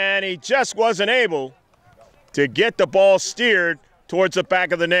 and he just wasn't able to get the ball steered towards the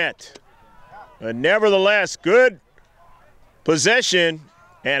back of the net. But nevertheless, good possession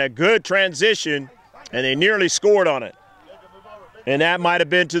and a good transition, and they nearly scored on it. And that might have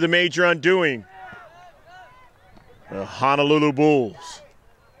been to the major undoing. The Honolulu Bulls.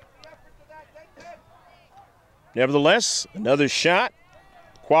 Nevertheless, another shot,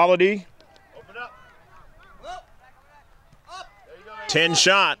 quality. 10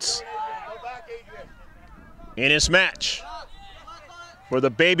 shots in this match for the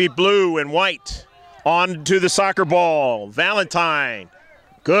baby blue and white. On to the soccer ball. Valentine.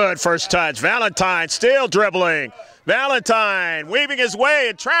 Good first touch. Valentine still dribbling. Valentine weaving his way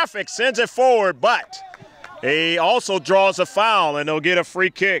in traffic, sends it forward, but he also draws a foul, and they'll get a free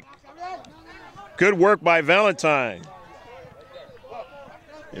kick. Good work by Valentine.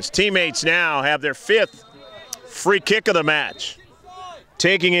 His teammates now have their 5th free kick of the match.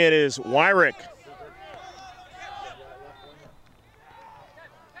 Taking it is Wyrick.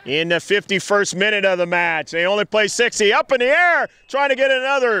 In the 51st minute of the match, they only play 60. Up in the air, trying to get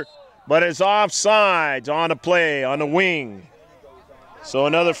another, but it's offsides on the play, on the wing. So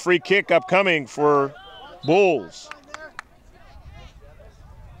another free kick upcoming for Bulls.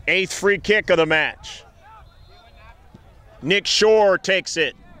 8th free kick of the match. Nick Shore takes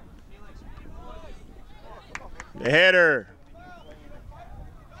it. The header.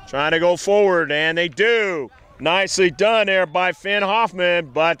 Trying to go forward, and they do. Nicely done there by Finn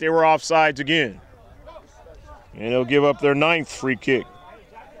Hoffman, but they were offsides again. And they'll give up their 9th free kick.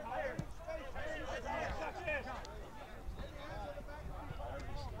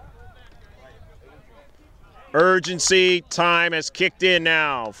 Urgency time has kicked in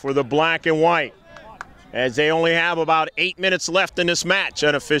now for the black and white, as they only have about 8 minutes left in this match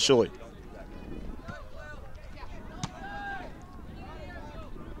unofficially.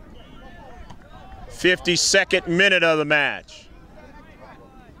 .52nd minute of the match.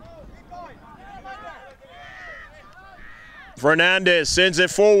 Fernandez sends it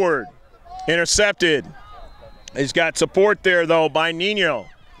forward. Intercepted. He's got support there, though, by Nino.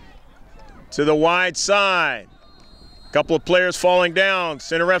 To the wide side. A couple of players falling down.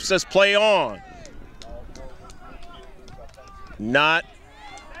 Center ref says play on. Not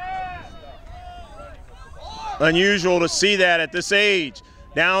unusual to see that at this age.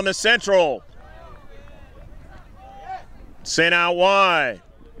 Down to central. Sent out wide.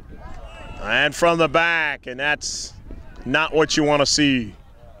 And from the back, and that's not what you want to see.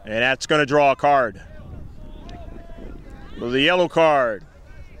 And that's going to draw a card. So the yellow card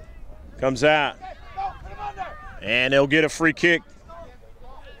comes out. And they'll get a free kick.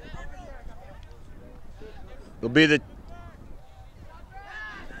 It'll be the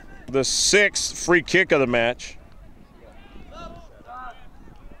 6th free kick of the match.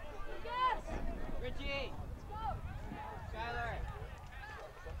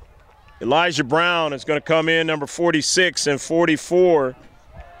 Elijah Brown is going to come in, number 46 and 44,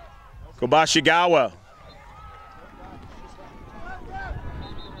 Kobashigawa.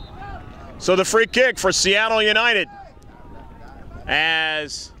 So the free kick for Seattle United,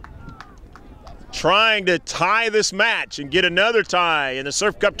 as trying to tie this match and get another tie in the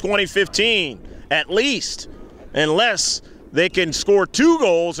Surf Cup 2015, at least, unless they can score 2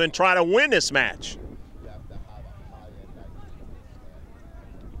 goals and try to win this match.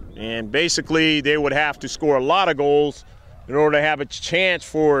 And basically, they would have to score a lot of goals in order to have a chance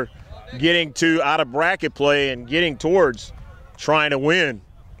for getting to out-of-bracket play and getting towards trying to win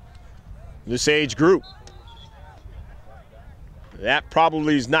this age group. That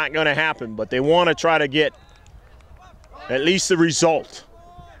probably is not going to happen, but they want to try to get at least the result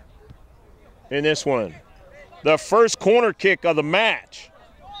in this one. The first corner kick of the match.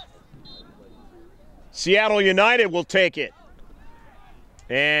 Seattle United will take it.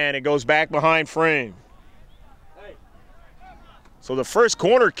 And it goes back behind frame. So the first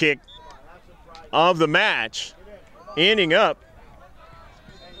corner kick of the match, ending up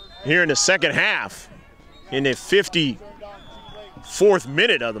here in the second half in the 54th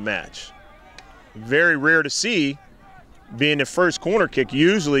minute of the match. Very rare to see being the first corner kick.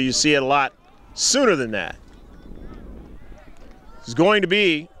 Usually you see it a lot sooner than that. It's going to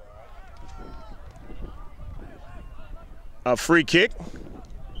be a free kick.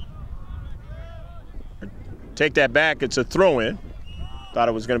 Take that back, it's a throw-in. Thought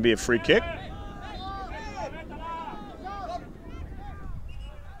it was going to be a free kick.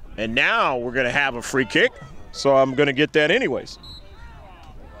 And now we're going to have a free kick, so I'm going to get that anyways.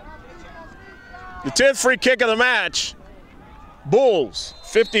 The 10th free kick of the match. Bulls,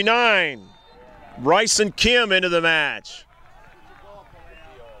 59. Bryson Kim into the match.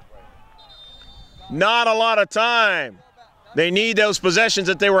 Not a lot of time. They need those possessions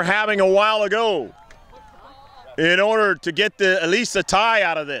that they were having a while ago in order to get at least a tie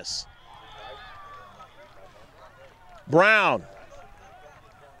out of this. Brown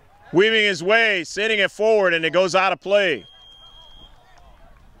weaving his way, sending it forward, and it goes out of play.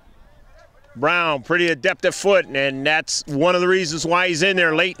 Brown, pretty adept at foot, and that's one of the reasons why he's in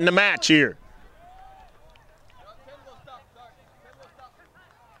there late in the match here.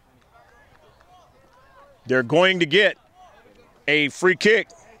 They're going to get a free kick.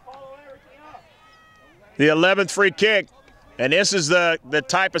 The 11th free kick, and this is the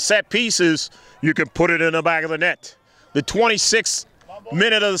type of set pieces you can put it in the back of the net. The 26th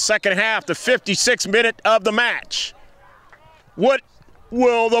minute of the second half, the 56th minute of the match. What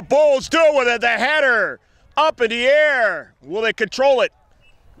will the Bulls do with it? The header up in the air. Will they control it?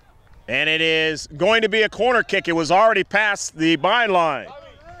 And it is going to be a corner kick. It was already past the byline.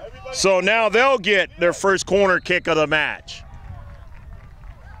 So now they'll get their first corner kick of the match.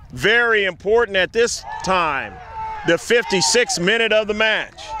 Very important at this time, the 56th minute of the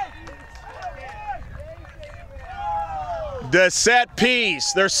match. The set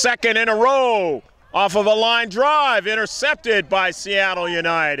piece, their second in a row, off of a line drive, intercepted by Seattle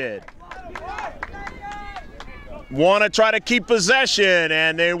United. Want to try to keep possession,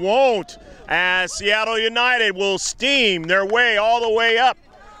 and they won't, as Seattle United will steam their way all the way up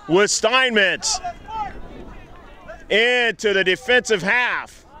with Steinmetz into the defensive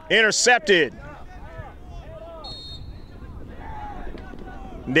half. Intercepted.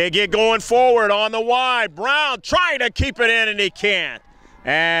 They get going forward on the wide. Brown trying to keep it in, and he can't.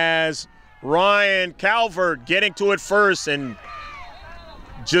 As Ryan Calvert getting to it first and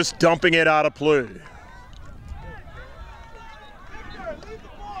just dumping it out of play.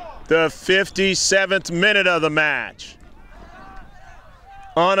 The 57th minute of the match.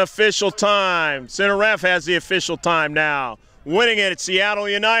 Unofficial time. Center ref has the official time now. Winning it at Seattle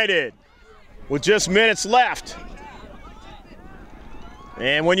United with just minutes left.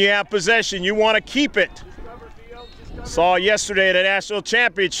 And when you have possession, you want to keep it. Saw yesterday at the National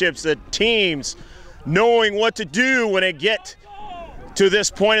Championships that teams knowing what to do when they get to this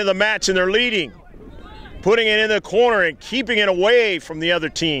point of the match and they're leading. Putting it in the corner and keeping it away from the other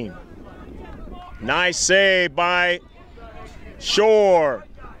team. Nice save by Shore.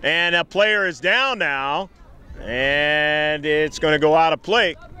 And a player is down now. And it's going to go out of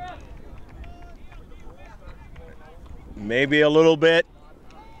play. Maybe a little bit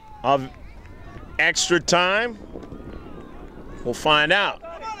of extra time. We'll find out.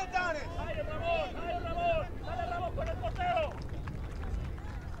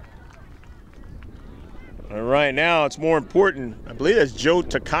 All right, now it's more important. I believe that's Joe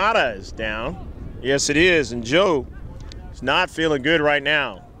Takata is down. Yes, it is, and Joe is not feeling good right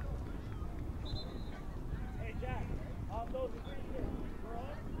now.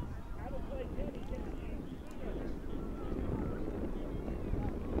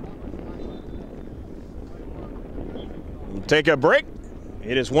 We'll take a break.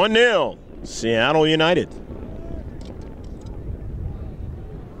 It is 1-0, Seattle United.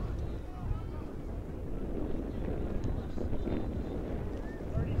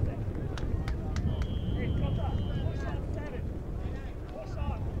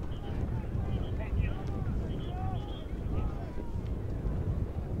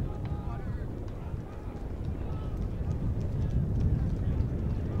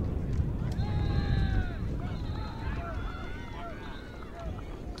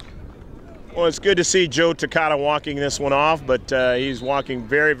 Well, it's good to see Joe Takata walking this one off, but he's walking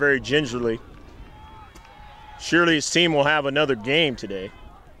very, very gingerly. Surely his team will have another game today.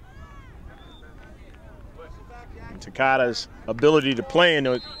 And Takata's ability to play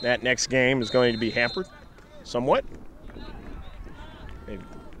in that next game is going to be hampered somewhat.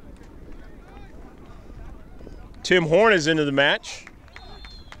 Tim Horn is into the match.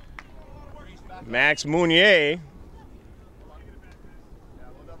 Max Mounier.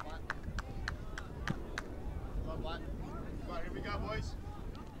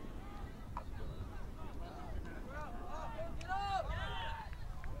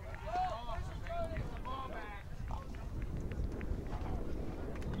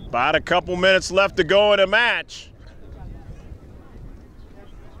 About a couple minutes left to go in a match.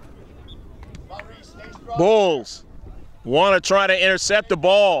 Bulls want to try to intercept the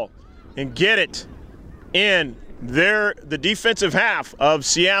ball and get it in the defensive half of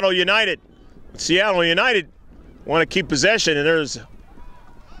Seattle United. Seattle United want to keep possession, and there's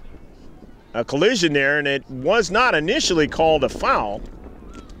a collision there, and it was not initially called a foul.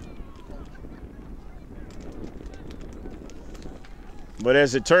 But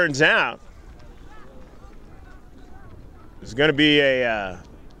as it turns out, it's going to be a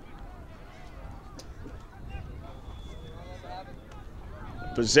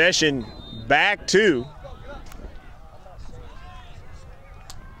possession back to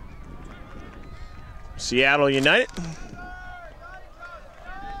Seattle United.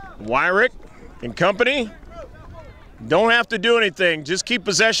 Wyrick and company don't have to do anything. Just keep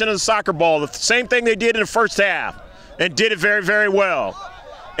possession of the soccer ball. The same thing they did in the first half. And did it very, very well.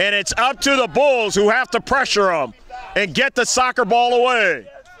 And it's up to the Bulls, who have to pressure them and get the soccer ball away.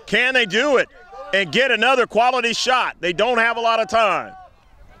 Can they do it and get another quality shot? They don't have a lot of time.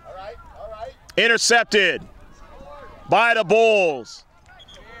 Intercepted by the Bulls.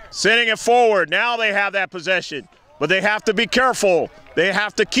 Sending it forward. Now they have that possession. But they have to be careful. They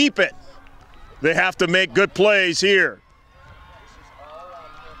have to keep it. They have to make good plays here.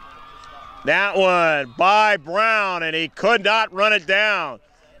 That one by Brown, and he could not run it down.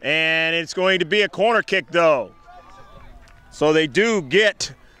 And it's going to be a corner kick, though. So they do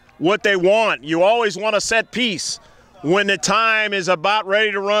get what they want. You always want a set piece when the time is about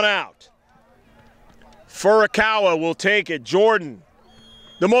ready to run out. Furukawa will take it. Jordan,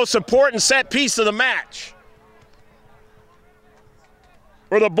 the most important set piece of the match.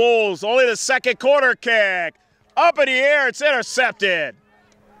 For the Bulls, only the second corner kick. Up in the air, it's intercepted.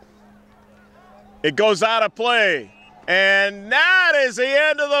 It goes out of play, and that is the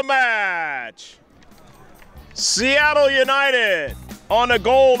end of the match. Seattle United on a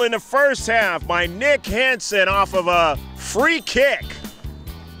goal in the first half by Nick Henson off of a free kick.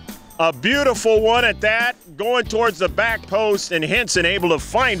 A beautiful one at that, going towards the back post, and Henson able to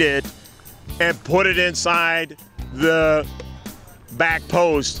find it and put it inside the back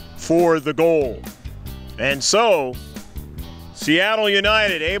post for the goal. And so, Seattle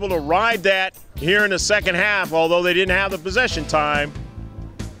United able to ride that here in the second half, although they didn't have the possession time.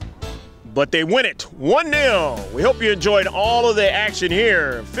 But they win it 1-0. We hope you enjoyed all of the action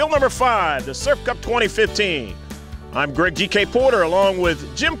here. Field number 5, the Surf Cup 2015. I'm Greg G.K. Porter along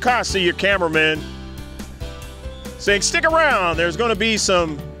with Jim Costa, your cameraman, saying stick around. There's going to be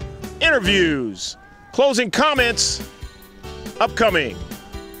some interviews, closing comments upcoming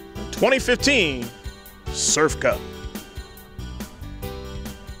 2015 Surf Cup.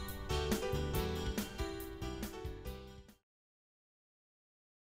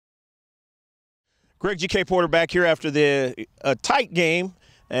 Greg G.K. Porter back here after the tight game,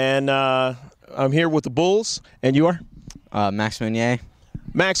 and I'm here with the Bulls. And you are? Max Mounier.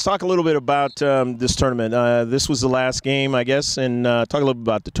 Max, talk a little bit about this tournament. This was the last game, I guess, and talk a little bit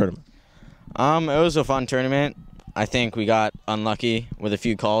about the tournament. It was a fun tournament. I think we got unlucky with a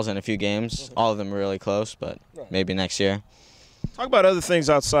few calls and a few games. All of them were really close, but maybe next year. Talk about other things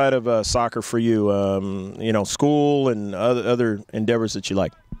outside of soccer for you, school and other endeavors that you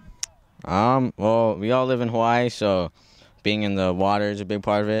like. Well, we all live in Hawaii, so being in the water is a big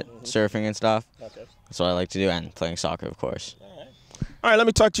part of it, surfing and stuff. Okay. That's what I like to do, and playing soccer, of course. All right, let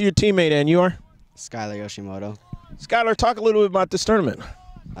me talk to your teammate, and you are? Skylar Yoshimoto. Skylar, talk a little bit about this tournament.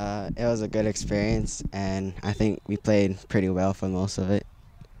 It was a good experience, and I think we played pretty well for most of it,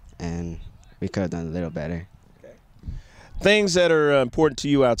 and we could have done a little better. Okay. Things that are important to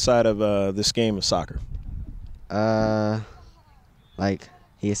you outside of this game of soccer? Like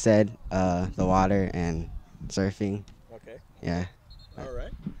he said, the water and surfing. Okay. Yeah. All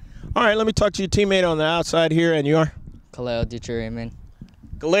right. All right, let me talk to your teammate on the outside here, and you are? Kaleo Dutra-Raymond.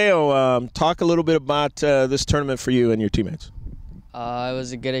 Kaleo, talk a little bit about this tournament for you and your teammates. It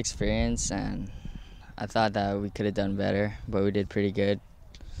was a good experience, and I thought that we could have done better, but we did pretty good.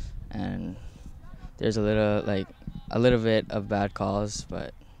 And there's a little bit of bad calls,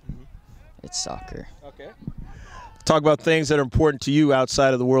 but it's soccer. Okay. Talk about things that are important to you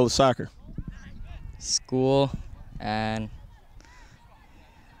outside of the world of soccer. School and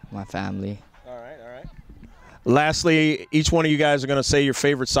my family. All right, all right. Lastly, each one of you guys are going to say your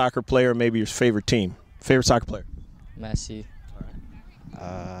favorite soccer player, maybe your favorite team. Favorite soccer player? Messi.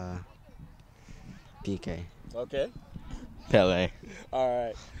 PK. Okay. Pele. All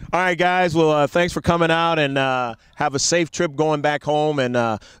right. All right, guys. Well, thanks for coming out, and have a safe trip going back home,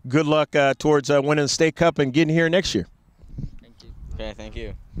 and good luck towards winning the State Cup and getting here next year. Thank you. Okay, thank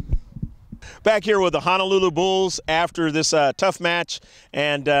you. Back here with the Honolulu Bulls after this tough match,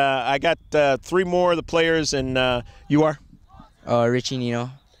 and I got three more of the players, and you are? Richie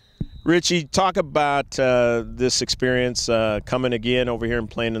Nino. Richie, talk about this experience coming again over here and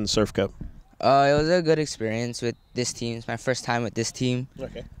playing in the Surf Cup. It was a good experience with this team. It's my first time with this team.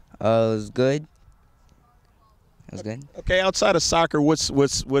 Okay. It was good. It was good. Okay, outside of soccer, what's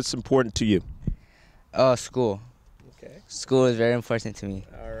important to you? School. Okay. School is very important to me.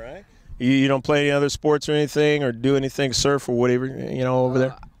 All right. You don't play any other sports or anything, or do anything, surf or whatever, over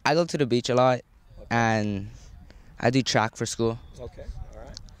there? I go to the beach a lot, and I do track for school. Okay. All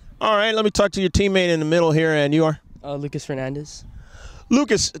right. All right. Let me talk to your teammate in the middle here, and you are? Lucas Fernandez.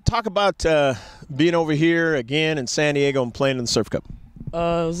 Lucas, talk about being over here again in San Diego and playing in the Surf Cup. It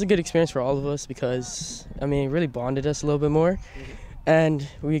was a good experience for all of us because, it really bonded us a little bit more. And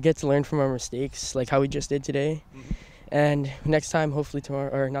we get to learn from our mistakes, like how we just did today. And next time, hopefully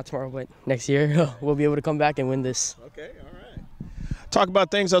tomorrow, or not tomorrow, but next year, we'll be able to come back and win this. Okay, all right. Talk about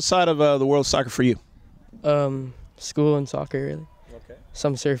things outside of the world of soccer for you. School and soccer, really. Okay.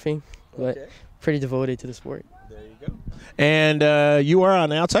 Some surfing, but pretty devoted to the sport. There you go. And you are on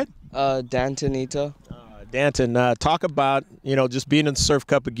the outside? Danton Ito. Danton, talk about, just being in the Surf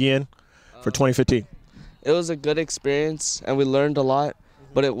Cup again for 2015. It was a good experience, and we learned a lot,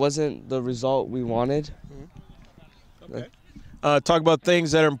 but it wasn't the result we wanted. Okay. Talk about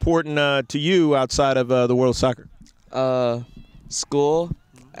things that are important to you outside of the world of soccer. School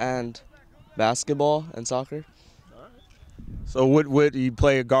and basketball and soccer. All right. So what you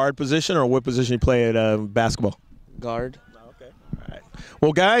play a guard position, or what position you play at basketball? Guard. Okay. All right.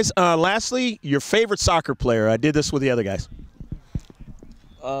 Well, guys, lastly, your favorite soccer player. I did this with the other guys.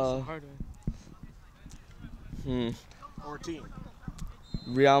 Or team.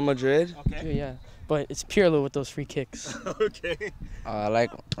 Real Madrid. Okay. Yeah, but it's Pirlo with those free kicks. Okay. I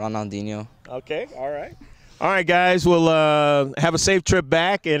like Ronaldinho. Okay. All right. All right, guys. We'll have a safe trip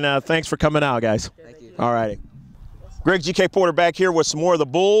back, and thanks for coming out, guys. Thank you. All righty. Greg G.K. Porter back here with some more of the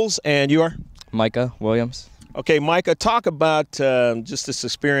Bulls, and you are? Micah Williams. Okay, Micah, talk about just this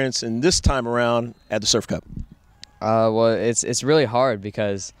experience and this time around at the Surf Cup. Well, it's really hard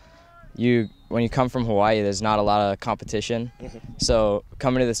because when you come from Hawaii, there's not a lot of competition. So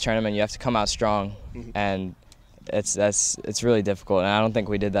coming to this tournament, you have to come out strong, and it's really difficult. And I don't think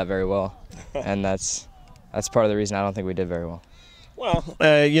we did that very well, and that's part of the reason I don't think we did very well. Well,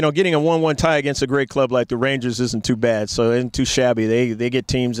 getting a 1-1 tie against a great club like the Rangers isn't too bad. So it isn't too shabby. They get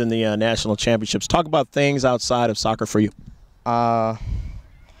teams in the national championships. Talk about things outside of soccer for you.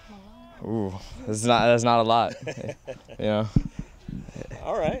 There's not a lot.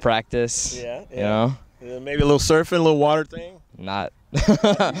 All right. Practice. Yeah. Maybe a little surfing, a little water thing. Not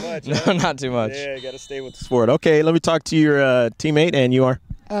much, no, not too much. Yeah, you got to stay with the sport. Okay, let me talk to your teammate, and you are?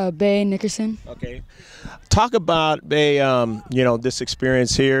 Bay Nickerson. Okay. Talk about, Bay, this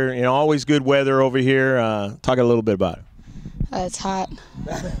experience here. Always good weather over here. Talk a little bit about it. It's hot.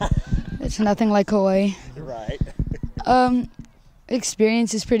 It's nothing like Hawaii. Right.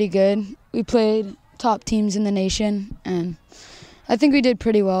 Experience is pretty good. We played top teams in the nation, and I think we did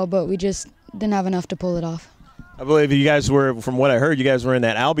pretty well, but we just didn't have enough to pull it off. I believe you guys were, from what I heard, you guys were in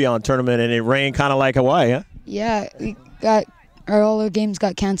that Albion tournament, and it rained kind of like Hawaii, huh? Yeah, all our games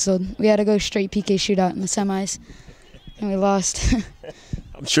got canceled. We had to go straight PK shootout in the semis, and we lost.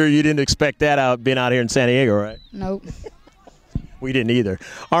 I'm sure you didn't expect that out being out here in San Diego, right? Nope. We didn't either.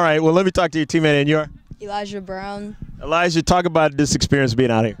 All right, well, let me talk to your teammate, and you are? Elijah Brown. Elijah, talk about this experience being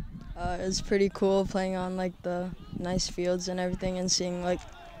out here. It was pretty cool playing on like the nice fields and everything, and seeing like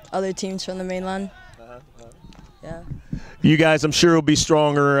other teams from the mainland. Yeah. You guys, I'm sure will be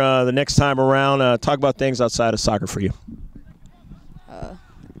stronger the next time around. Talk about things outside of soccer for you.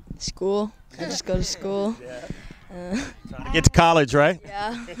 School. I just go to school. Get to college, right?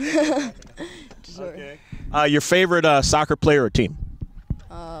 Yeah. Okay. Your favorite soccer player or team?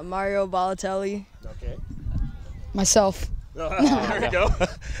 Mario Balotelli. Okay. Myself. There we go.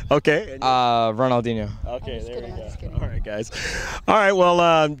 Okay. Ronaldinho. Okay, there we go. All right, guys. All right,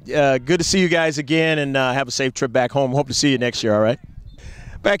 well, good to see you guys again, and have a safe trip back home. Hope to see you next year, all right?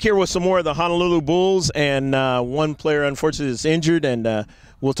 Back here with some more of the Honolulu Bulls, and one player, unfortunately, is injured, and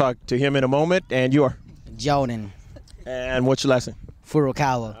we'll talk to him in a moment. And you are? Jordan. And what's your last name?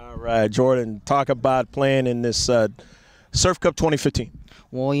 Furukawa. All right, Jordan, talk about playing in this Surf Cup 2015.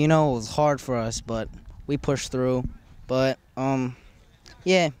 Well, you know, it was hard for us, but we pushed through. But,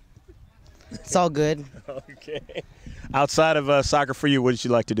 yeah, it's all good. Okay. Outside of soccer for you, what did you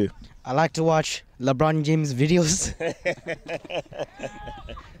like to do? I like to watch LeBron James videos.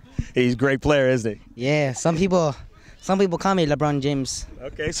 He's a great player, isn't he? Yeah, some people call me LeBron James.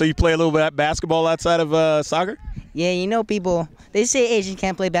 Okay, so you play a little bit of basketball outside of soccer? Yeah, you know, people, they say Asian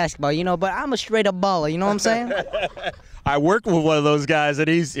can't play basketball, you know, but I'm a straight-up baller, you know what I'm saying? I worked with one of those guys, and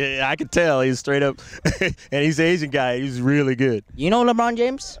I could tell he's straight up, and he's an Asian guy. He's really good. You know LeBron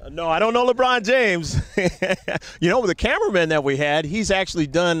James? No, I don't know LeBron James. You know, the cameraman that we had, he's actually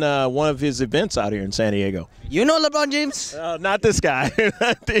done one of his events out here in San Diego. You know LeBron James? Not this guy.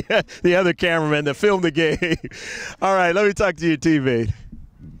 the other cameraman that filmed the game. All right, let me talk to your teammate.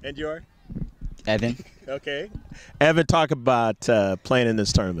 And you are? Evan. Okay. Evan, talk about playing in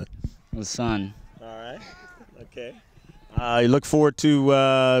this tournament. It was fun. All right. Okay. You look forward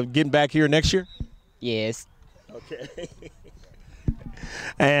to getting back here next year? Yes. Okay.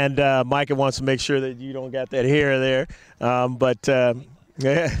 And Micah wants to make sure that you don't got that hair there.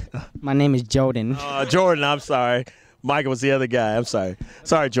 Yeah. My name is Jordan. Jordan, I'm sorry. Micah was the other guy. I'm sorry.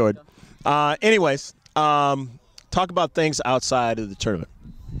 Sorry, Jordan. Anyways, talk about things outside of the tournament.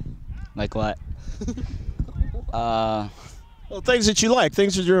 Like what? Well, things that you like,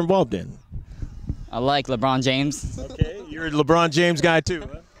 things that you're involved in. I like LeBron James. Okay, you're a LeBron James guy too,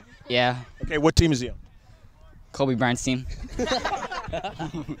 huh? Yeah. Okay, what team is he on? Kobe Bryant's team.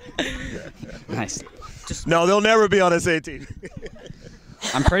 Nice. No, they'll never be on the same team.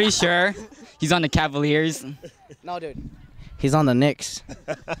 I'm pretty sure he's on the Cavaliers. No, dude. He's on the Knicks.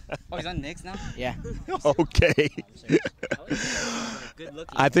 Oh, he's on the Knicks now? Yeah. Okay.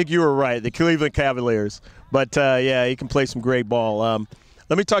 I think you were right, the Cleveland Cavaliers. But, yeah, he can play some great ball.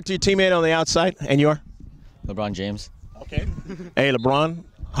 Let me talk to your teammate on the outside. And you are? LeBron James. Okay. Hey, LeBron,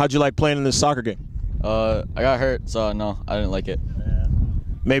 how'd you like playing in this soccer game? I got hurt, so no, I didn't like it.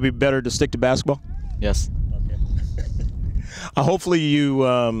 Maybe better to stick to basketball? Yes. Okay. Hopefully you,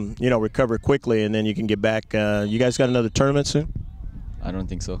 recover quickly and then you can get back. You guys got another tournament soon? I don't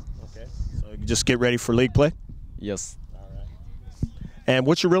think so. Okay. So you just get ready for league play? Yes. All right. And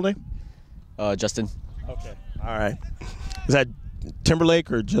what's your real name? Justin. Okay. All right. Is that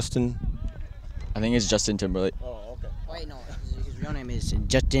Timberlake or Justin? I think it's Justin Timberlake. Oh, okay. Wait, no. His real name is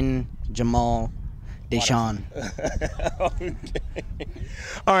Justin Jamal Deshaun. Okay.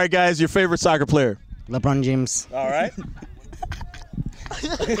 All right, guys, your favorite soccer player? LeBron James. All right.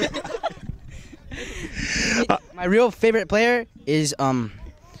 My real favorite player is Deshaun.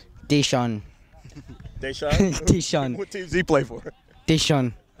 Deshaun? Deshaun. What team does he play for?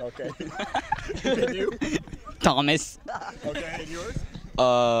 Deshaun. Okay. And you? Thomas. Okay, and yours?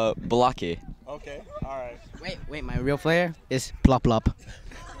 Balake. Okay, all right. Wait, my real player is Plop Plop.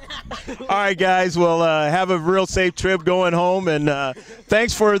 All right, guys. Well, have a real safe trip going home, and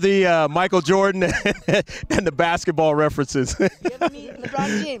thanks for the Michael Jordan and the basketball references. Give me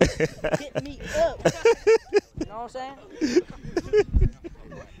LeBron James. Hit me up. You know what I'm saying?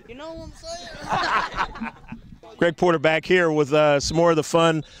 You know what I'm saying? Greg Porter back here with some more of the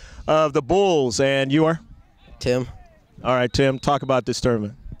fun of the Bulls, and you are? Tim. All right, Tim, talk about this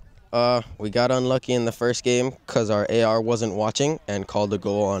tournament. We got unlucky in the first game because our AR wasn't watching and called a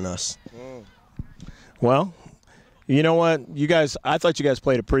goal on us. Well, You know what, you guys? I thought you guys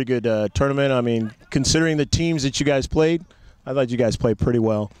played a pretty good tournament. I mean, considering the teams that you guys played, I thought you guys played pretty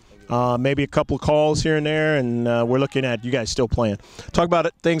well. Maybe a couple of calls here and there, and we're looking at you guys still playing. Talk about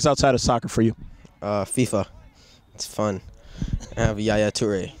things outside of soccer for you. FIFA. It's fun. I have Yaya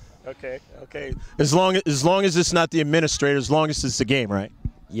Toure. Okay. Okay. As long as it's not the administrator, as long as it's the game, right?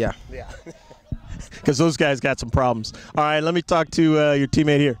 Yeah. Yeah. Because those guys got some problems. All right. Let me talk to your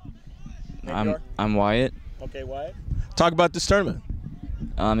teammate here. I'm Wyatt. Okay, Wyatt. Talk about this tournament.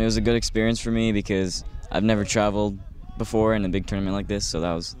 It was a good experience for me because I've never traveled before in a big tournament like this, so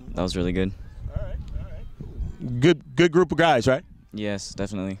that was really good. All right. Good group of guys, right? Yes,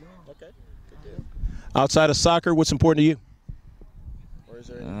 definitely. Okay. Good deal. Outside of soccer, what's important to you? Or is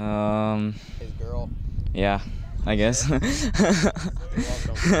there his girl. Yeah, I guess.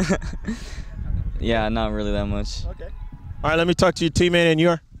 Yeah, not really that much. Okay. All right, let me talk to your teammate, and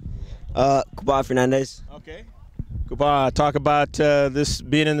you're? COPA Fernandez. Okay. COPA, talk about this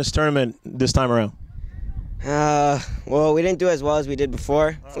being in this tournament this time around. Well, we didn't do as well as we did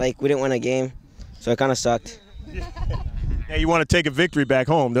before. Like, we didn't win a game, so it kind of sucked. Yeah, you want to take a victory back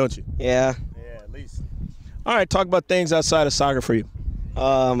home, don't you? Yeah. Yeah, at least. All right, talk about things outside of soccer for you.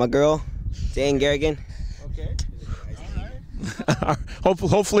 My girl, Jane Garrigan. Okay.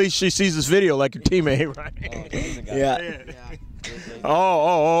 Hopefully she sees this video like your teammate, right? Yeah.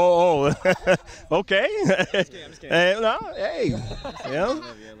 Oh. Okay. Hey, no, hey, you know,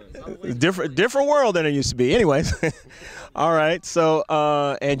 different world than it used to be. Anyways, all right. So,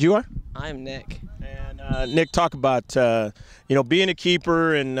 and you are? I'm Nick. And Nick, talk about being a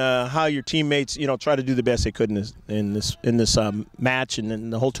keeper and how your teammates try to do the best they could in this match and in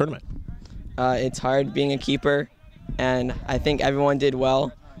the whole tournament. It's hard being a keeper, and I think everyone did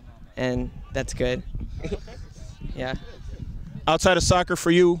well, and that's good. Yeah. Outside of soccer for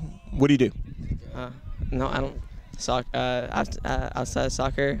you, what do you do? No, I don't. Outside of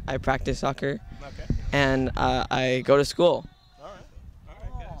soccer, I practice soccer, and I go to school.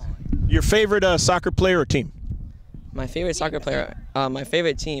 Your favorite soccer player or team? My favorite soccer player, my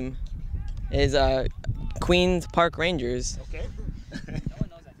favorite team is Queens Park Rangers. Okay.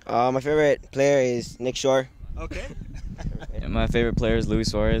 My favorite player is Nick Shore. Okay. And my favorite player is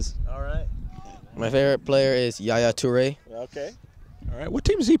Luis Suarez. All right. My favorite player is Yaya Toure. Okay. All right. What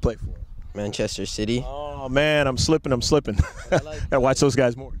team does he play for? Manchester City. Oh, man, I'm slipping. Gotta watch those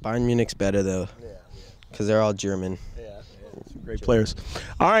guys more. Bayern Munich's better, though, because they're all German. Great players.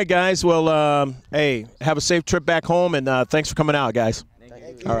 All right, guys. Well, hey, have a safe trip back home, and thanks for coming out, guys.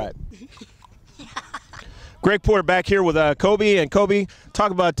 Thank you. All right. Greg Porter back here with Kobe. And Kobe, talk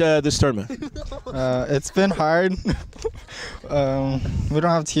about this tournament. It's been hard. We don't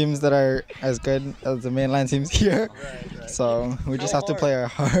have teams that are as good as the mainline teams here. Right. So we just have to play our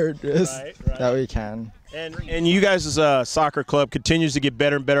hardest that we can. And you guys' soccer club continues to get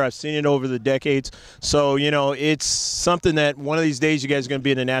better and better. I've seen it over the decades. So, it's something that one of these days you guys are going to be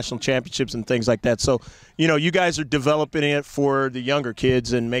in the national championships and things like that. So, you guys are developing it for the younger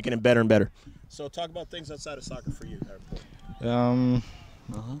kids and making it better and better. So talk about things outside of soccer for you.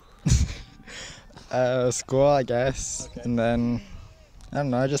 School, I guess. Okay. And then, I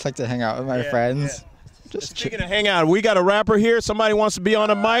don't know, I just like to hang out with my friends. Yeah. Speaking of hang out, we got a rapper here. Somebody wants to be on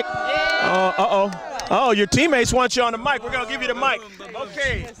the mic. Oh, your teammates want you on the mic. We're going to give you the mic.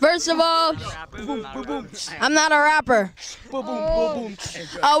 Okay. First of all, I'm not a rapper.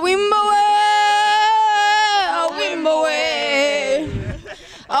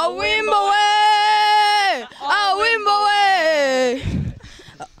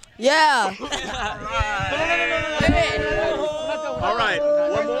 Yeah. All right.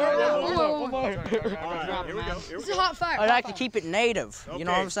 One more. All right, here we go. This is a hot fire. I like to keep it native. Okay. You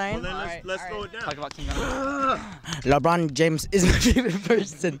know what I'm saying? Well, then let's slow it down. Talk about Team LeBron James is my favorite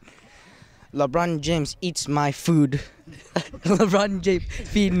person. LeBron James eats my food. LeBron James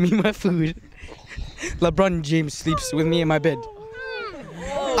feed me my food. LeBron James sleeps with me in my bed.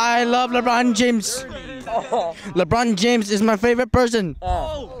 I love LeBron James. LeBron James is my favorite person.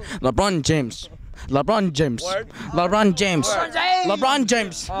 LeBron James. LeBron James. LeBron James. LeBron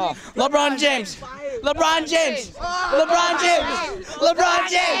James. LeBron James. LeBron James. LeBron James.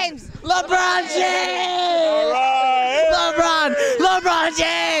 LeBron James. LeBron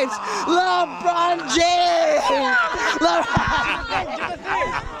James. LeBron James. LeBron James.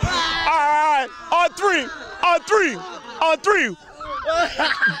 All right. On three.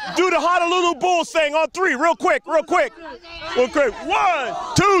 Do the Honolulu Bulls thing on three, real quick. 1, 2,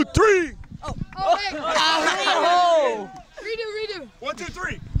 3. Redo. 1, 2,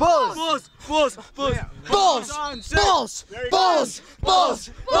 3. Bulls! Bulls! Bulls! Bulls! Bulls! Bulls! Bulls!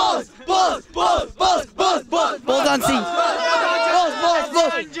 Bulls! Bulls! Bulls! Bulls! Bulls! Bulls! Bulls! Bulls on C! Bulls! Bulls!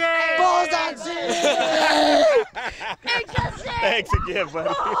 Bulls! Bulls on C! Thanks again,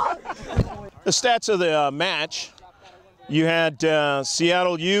 buddy. The stats of the match. You had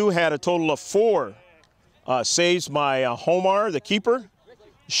Seattle U had a total of 4 saves by Homar, the keeper.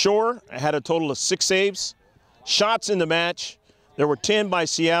 Shore had a total of 6 saves. Shots in the match, there were 10 by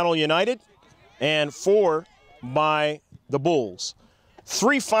Seattle United and 4 by the Bulls.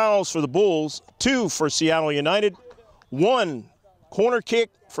 3 fouls for the Bulls, 2 for Seattle United, 1 corner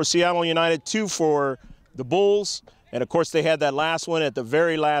kick for Seattle United, 2 for the Bulls. And of course they had that last one at the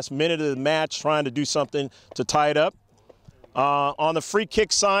very last minute of the match trying to do something to tie it up. On the free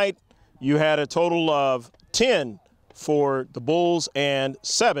kick side, you had a total of 10 for the Bulls and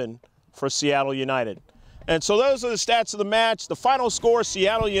 7 for Seattle United. And so those are the stats of the match. The final score,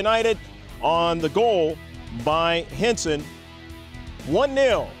 Seattle United on the goal by Henson,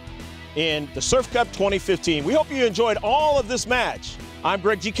 1-0 in the Surf Cup 2015. We hope you enjoyed all of this match. I'm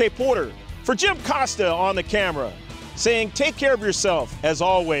Greg G.K. Porter for Jim Costa on the camera, saying take care of yourself as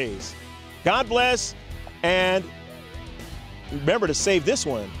always. God bless, and remember to save this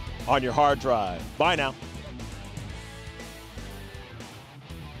one on your hard drive. Bye now.